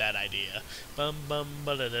 Where'd you get that idea? Bum bum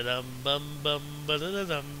ba da da dum bum bum ba da da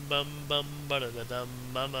dum bum bum ba da da dum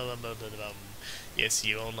bum bum ba da da dum. Yes,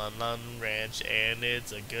 you own Lon Lon Ranch, and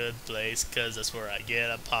it's a good place, 'cause that's where I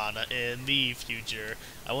get a pana in the future.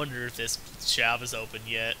 I wonder if this shop is open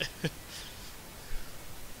yet.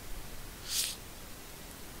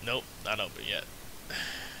 Nope, not open yet.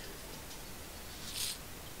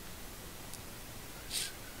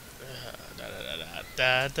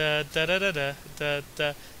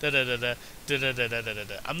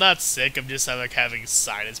 I'm not sick. I'm just like having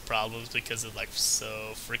sinus problems because of like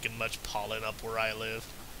so freaking much pollen up where I live.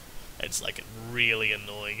 It's like really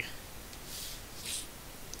annoying,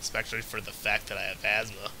 especially for the fact that I have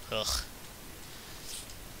asthma. Ugh.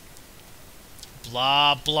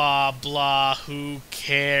 Blah blah blah. Who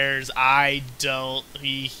cares? I don't.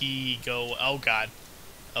 He go. Oh God.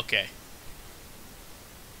 Okay.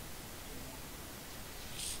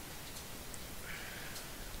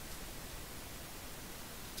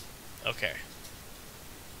 Okay.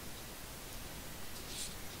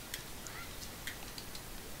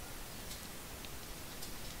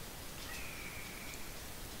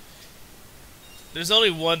 There's only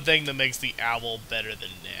one thing that makes the owl better than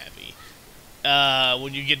Navi.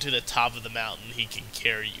 When you get to the top of the mountain, he can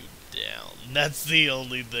carry you down. That's the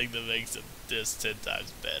only thing that makes him this 10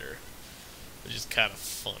 times better. Which is kind of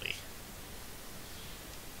funny.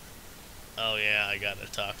 Oh yeah, I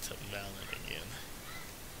gotta talk to Malin again.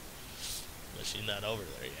 But she's not over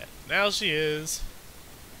there yet. Now she is.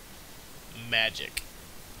 Magic.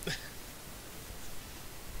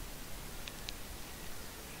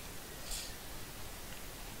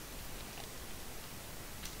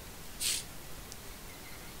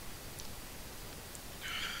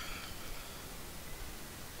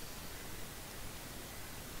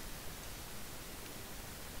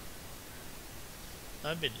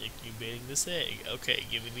 I've been incubating this egg. Okay,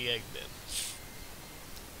 give me the egg then.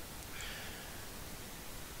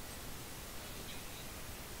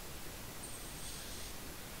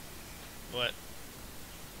 What?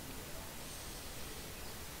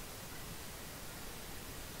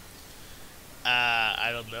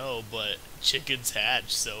 I don't know, but chickens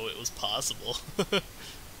hatch, so it was possible.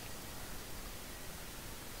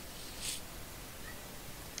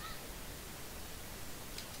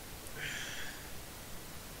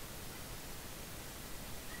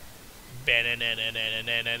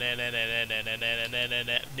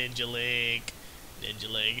 Ninja Link.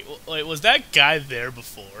 Ninja Link. Wait, was that guy there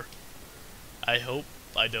before? I hope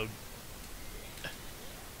I don't.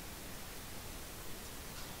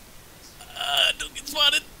 Don't get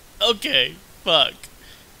spotted. Okay, fuck.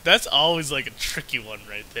 That's always like a tricky one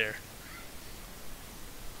right there.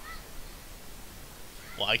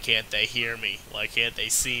 Why can't they hear me? Why can't they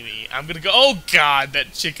see me? I'm gonna go. Oh God,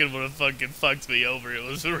 that chicken would have fucking fucked me over. It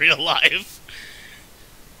was real life.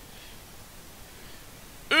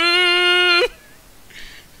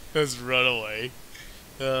 Let's run away.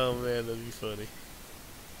 Oh man, that'd be funny.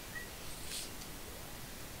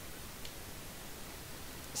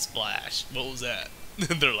 Splash. What was that?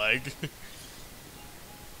 They're like,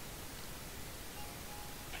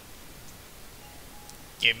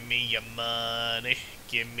 give me your money.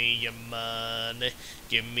 Give me your money.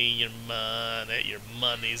 Give me your money. Your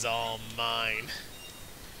money's all mine.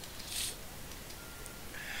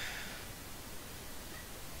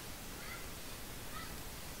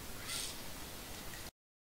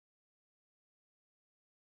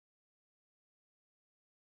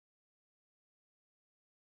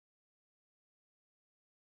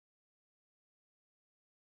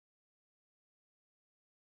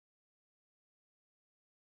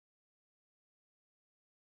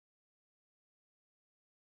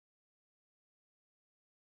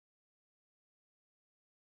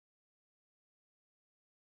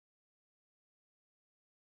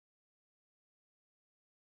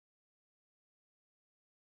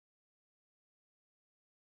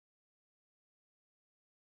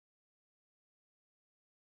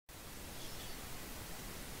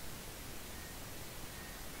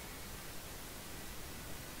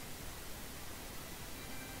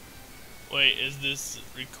 Wait, is this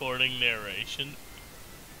recording narration?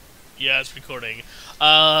 Yeah, it's recording.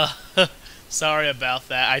 Uh, sorry about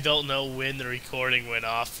that. I don't know when the recording went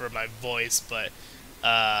off for my voice, but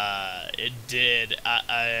it did.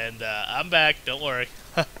 And I'm back. Don't worry.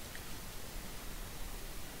 Kind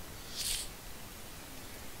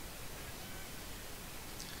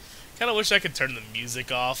of wish I could turn the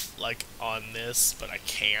music off, like on this, but I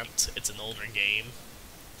can't. It's an older game.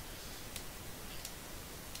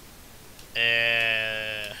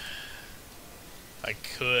 And I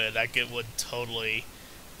could. Would totally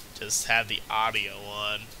just have the audio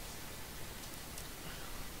on.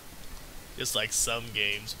 Just like some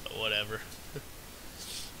games, but whatever.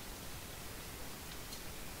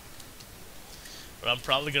 What I'm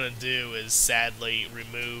probably gonna do is sadly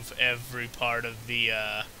remove every part of the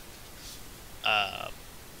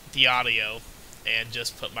audio and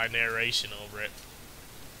just put my narration over it.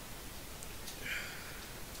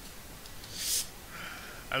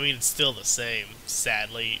 I mean, it's still the same,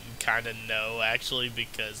 sadly, kind of no, actually,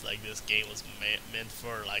 because, like, this game was meant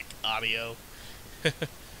for, like, audio, the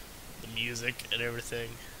music and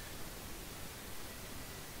everything.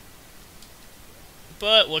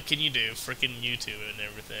 But what can you do? Freaking YouTube and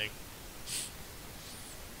everything.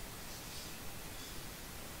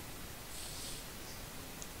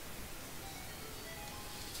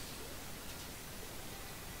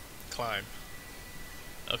 Climb.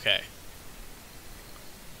 Okay.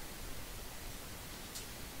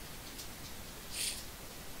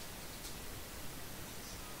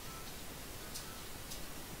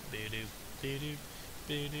 Boo-doo, boo-doo,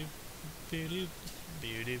 boo-doo, boo-doo,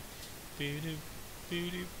 boo-doo, boo-doo,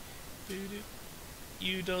 boo-doo, boo-doo.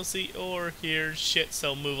 You don't see or hear shit,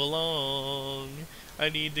 so move along. I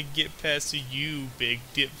need to get past to you, big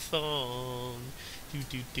diphthong. Do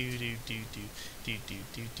do do do do do do do do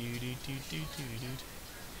do do do do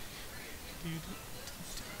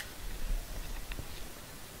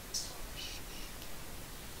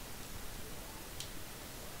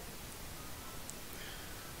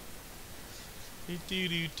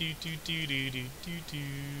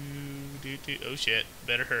do do. Oh shit,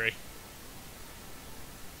 better hurry.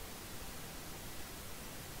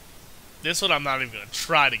 This one I'm not even gonna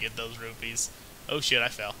try to get those rupees. Oh shit, I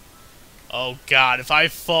fell. Oh god, if I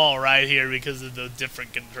fall right here because of the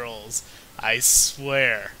different controls, I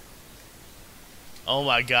swear. Oh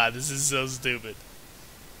my god, this is so stupid.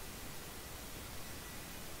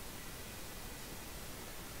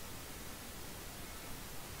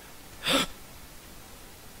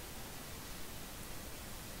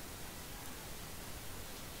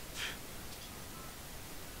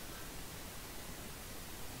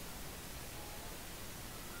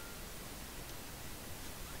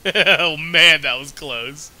 Oh man, that was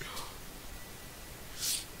close.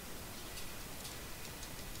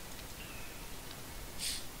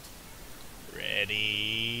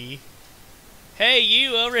 Ready? Hey,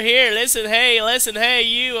 you over here, listen, hey, listen, hey,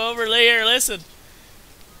 you over there, listen.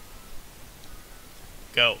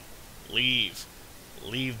 Go. Leave.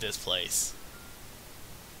 Leave this place.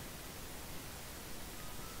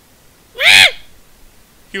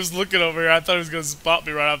 He was looking over here. I thought he was going to spot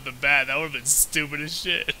me right off the bat. That would have been stupid as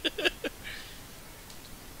shit.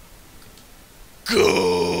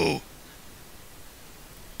 Go!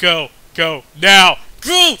 Go! Go! Now!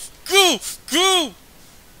 Go! Go! Go!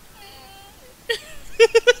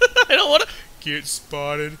 I don't want to get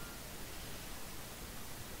spotted.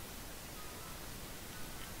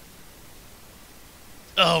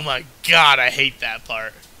 Oh my god, I hate that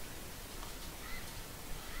part.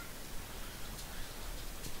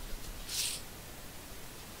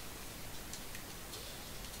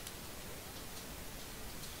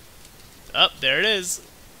 Oh, there it is.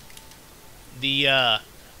 The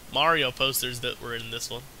Mario posters that were in this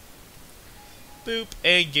one. Boop,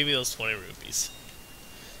 and give me those 20 rupees.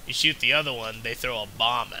 You shoot the other one, they throw a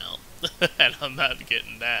bomb out. And I'm not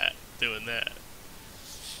getting that, doing that.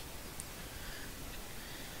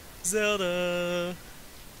 Zelda.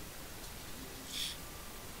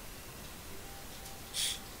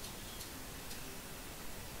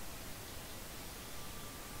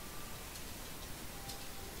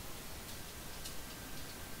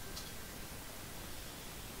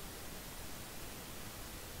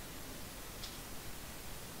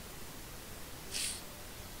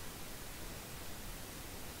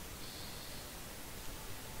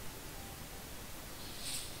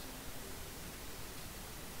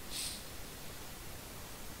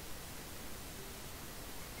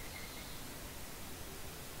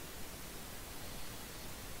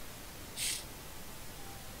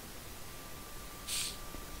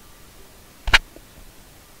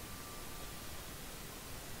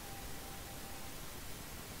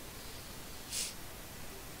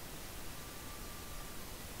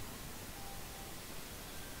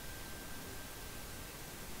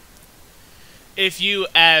 If you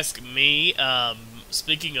ask me,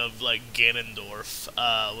 speaking of like Ganondorf,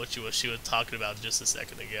 what she was talking about just a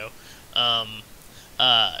second ago, um,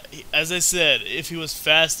 as I said, if he was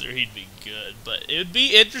faster, he'd be good. But it would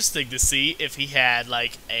be interesting to see if he had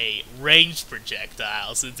like a ranged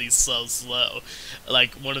projectile, since he's so slow,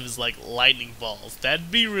 like one of his like lightning balls. That'd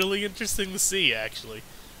be really interesting to see, actually.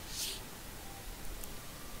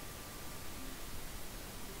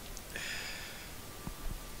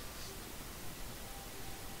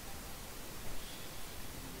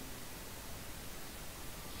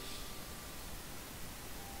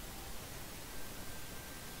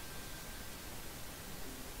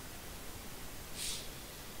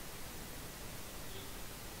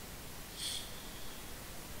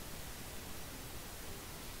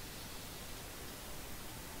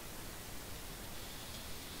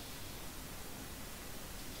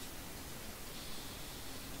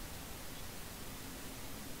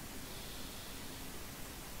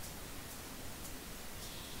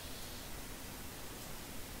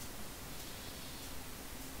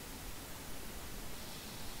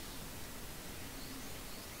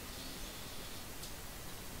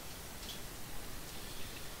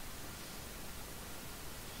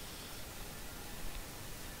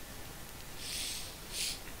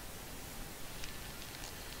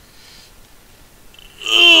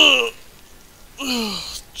 Ugh.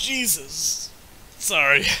 Jesus.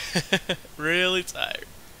 Sorry. Really tired.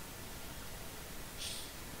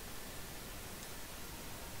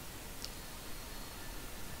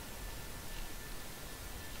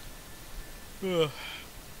 Ugh.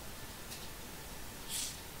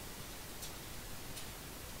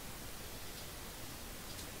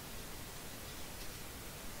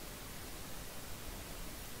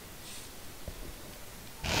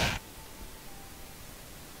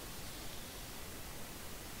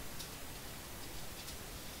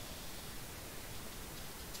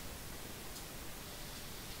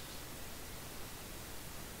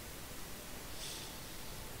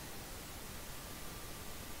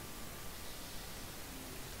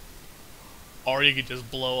 Or you could just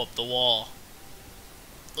blow up the wall.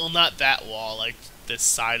 Well, not that wall, like this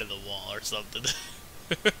side of the wall or something.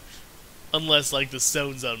 Unless, like, the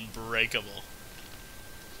stone's unbreakable.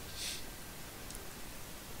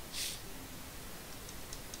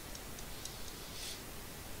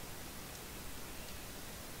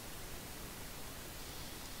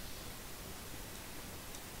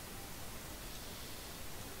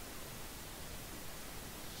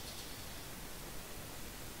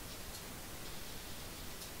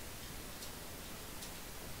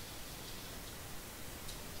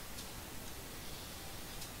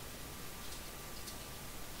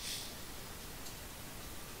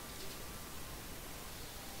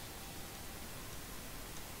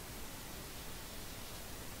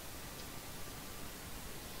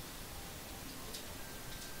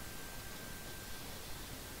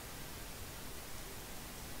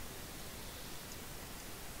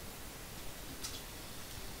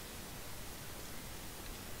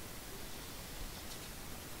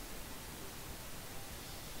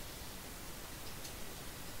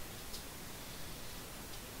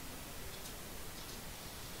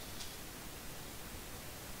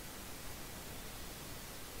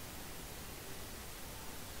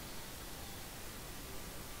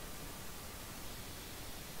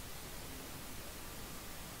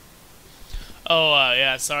 Oh,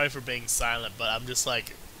 yeah, sorry for being silent, but I'm just,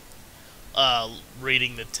 like,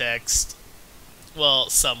 reading the text. Well,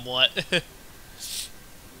 somewhat.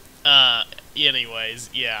 uh, anyways,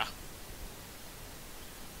 yeah.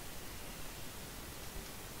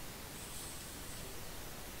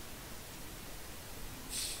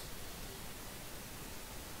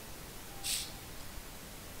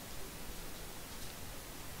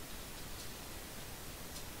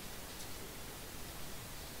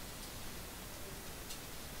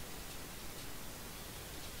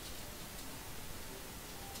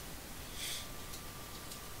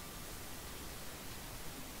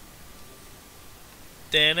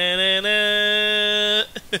 Da-na-na-na.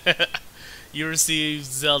 You received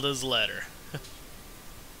Zelda's letter.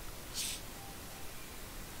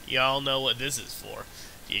 Y'all know what this is for.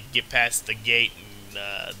 You get past the gate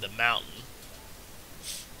and the mountain.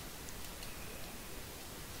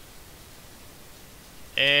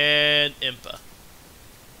 And Impa.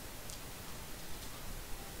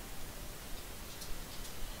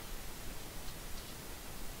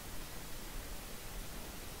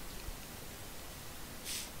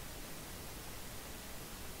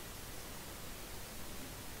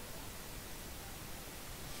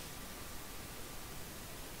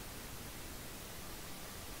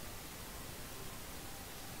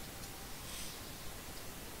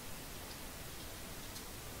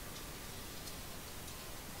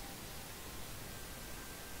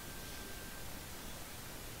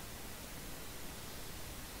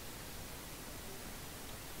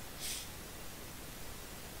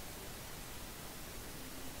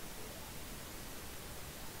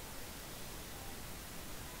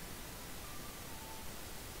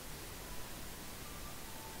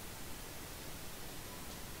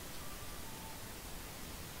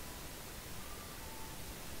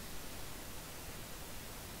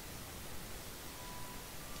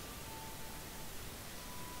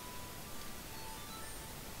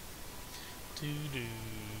 Do do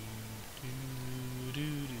do do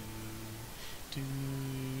do do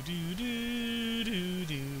do do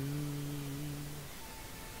do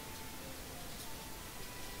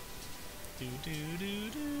do do do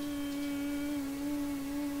do.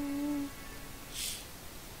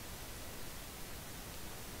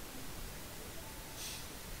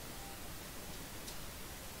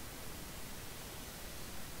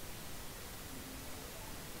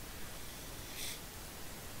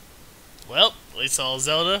 Well, we saw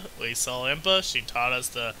Zelda, we saw Impa, she taught us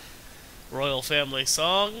the royal family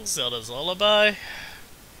song, Zelda's Lullaby,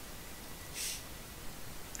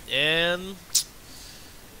 and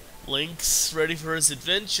Link's ready for his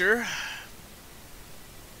adventure.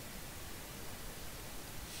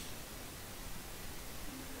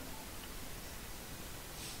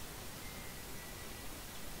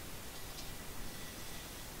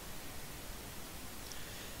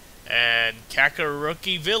 And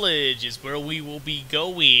Kakarookie Village is where we will be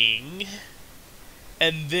going.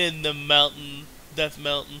 And then the mountain, Death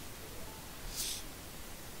Mountain.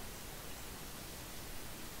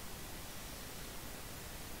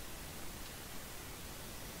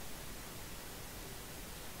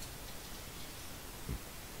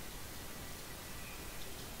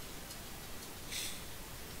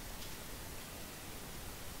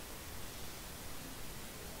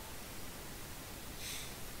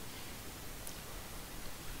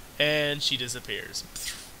 And she disappears.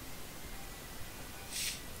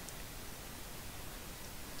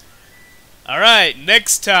 Alright,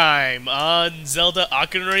 next time on Zelda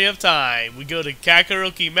Ocarina of Time, we go to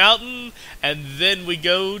Kakarookie Mountain, and then we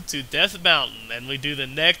go to Death Mountain, and we do the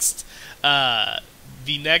next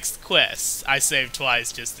quest. I saved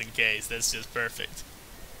twice just in case. That's just perfect.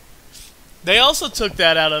 They also took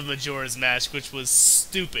that out of Majora's Mask, which was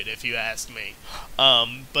stupid, if you ask me.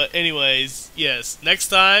 But anyways, yes, next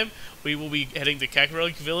time we will be heading to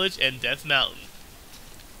Kakarookie Village and Death Mountain.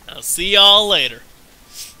 I'll see y'all later.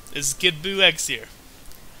 This is Kid Boo X here,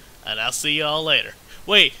 and I'll see y'all later.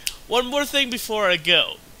 Wait, one more thing before I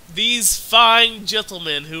go. These fine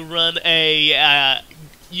gentlemen who run a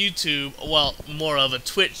YouTube, well, more of a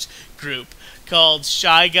Twitch group called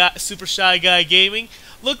Super Shy Guy Gaming.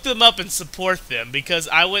 Look them up and support them, because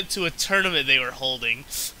I went to a tournament they were holding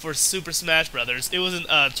for Super Smash Brothers. It was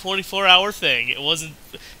a 24-hour thing. It wasn't.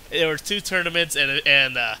 There were 2 tournaments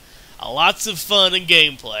and lots of fun and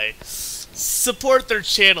gameplay. Support their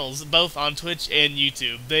channels both on Twitch and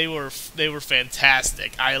YouTube. They were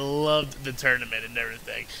fantastic. I loved the tournament and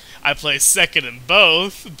everything. I placed second in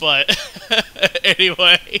both, but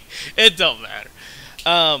anyway, it don't matter.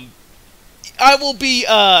 I will be,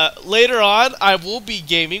 later on, I will be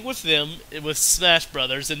gaming with them, with Smash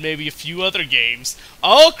Brothers, and maybe a few other games.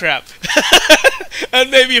 Oh, crap!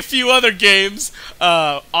 And maybe a few other games,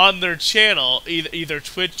 on their channel, either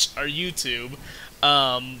Twitch or YouTube,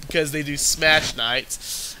 because they do Smash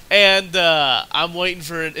Nights. And, I'm waiting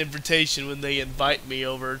for an invitation when they invite me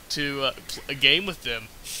over to, a game with them.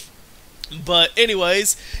 But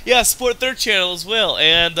anyways, yeah, support their channel as well,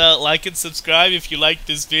 and like and subscribe if you like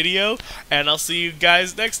this video, and I'll see you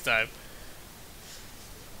guys next time.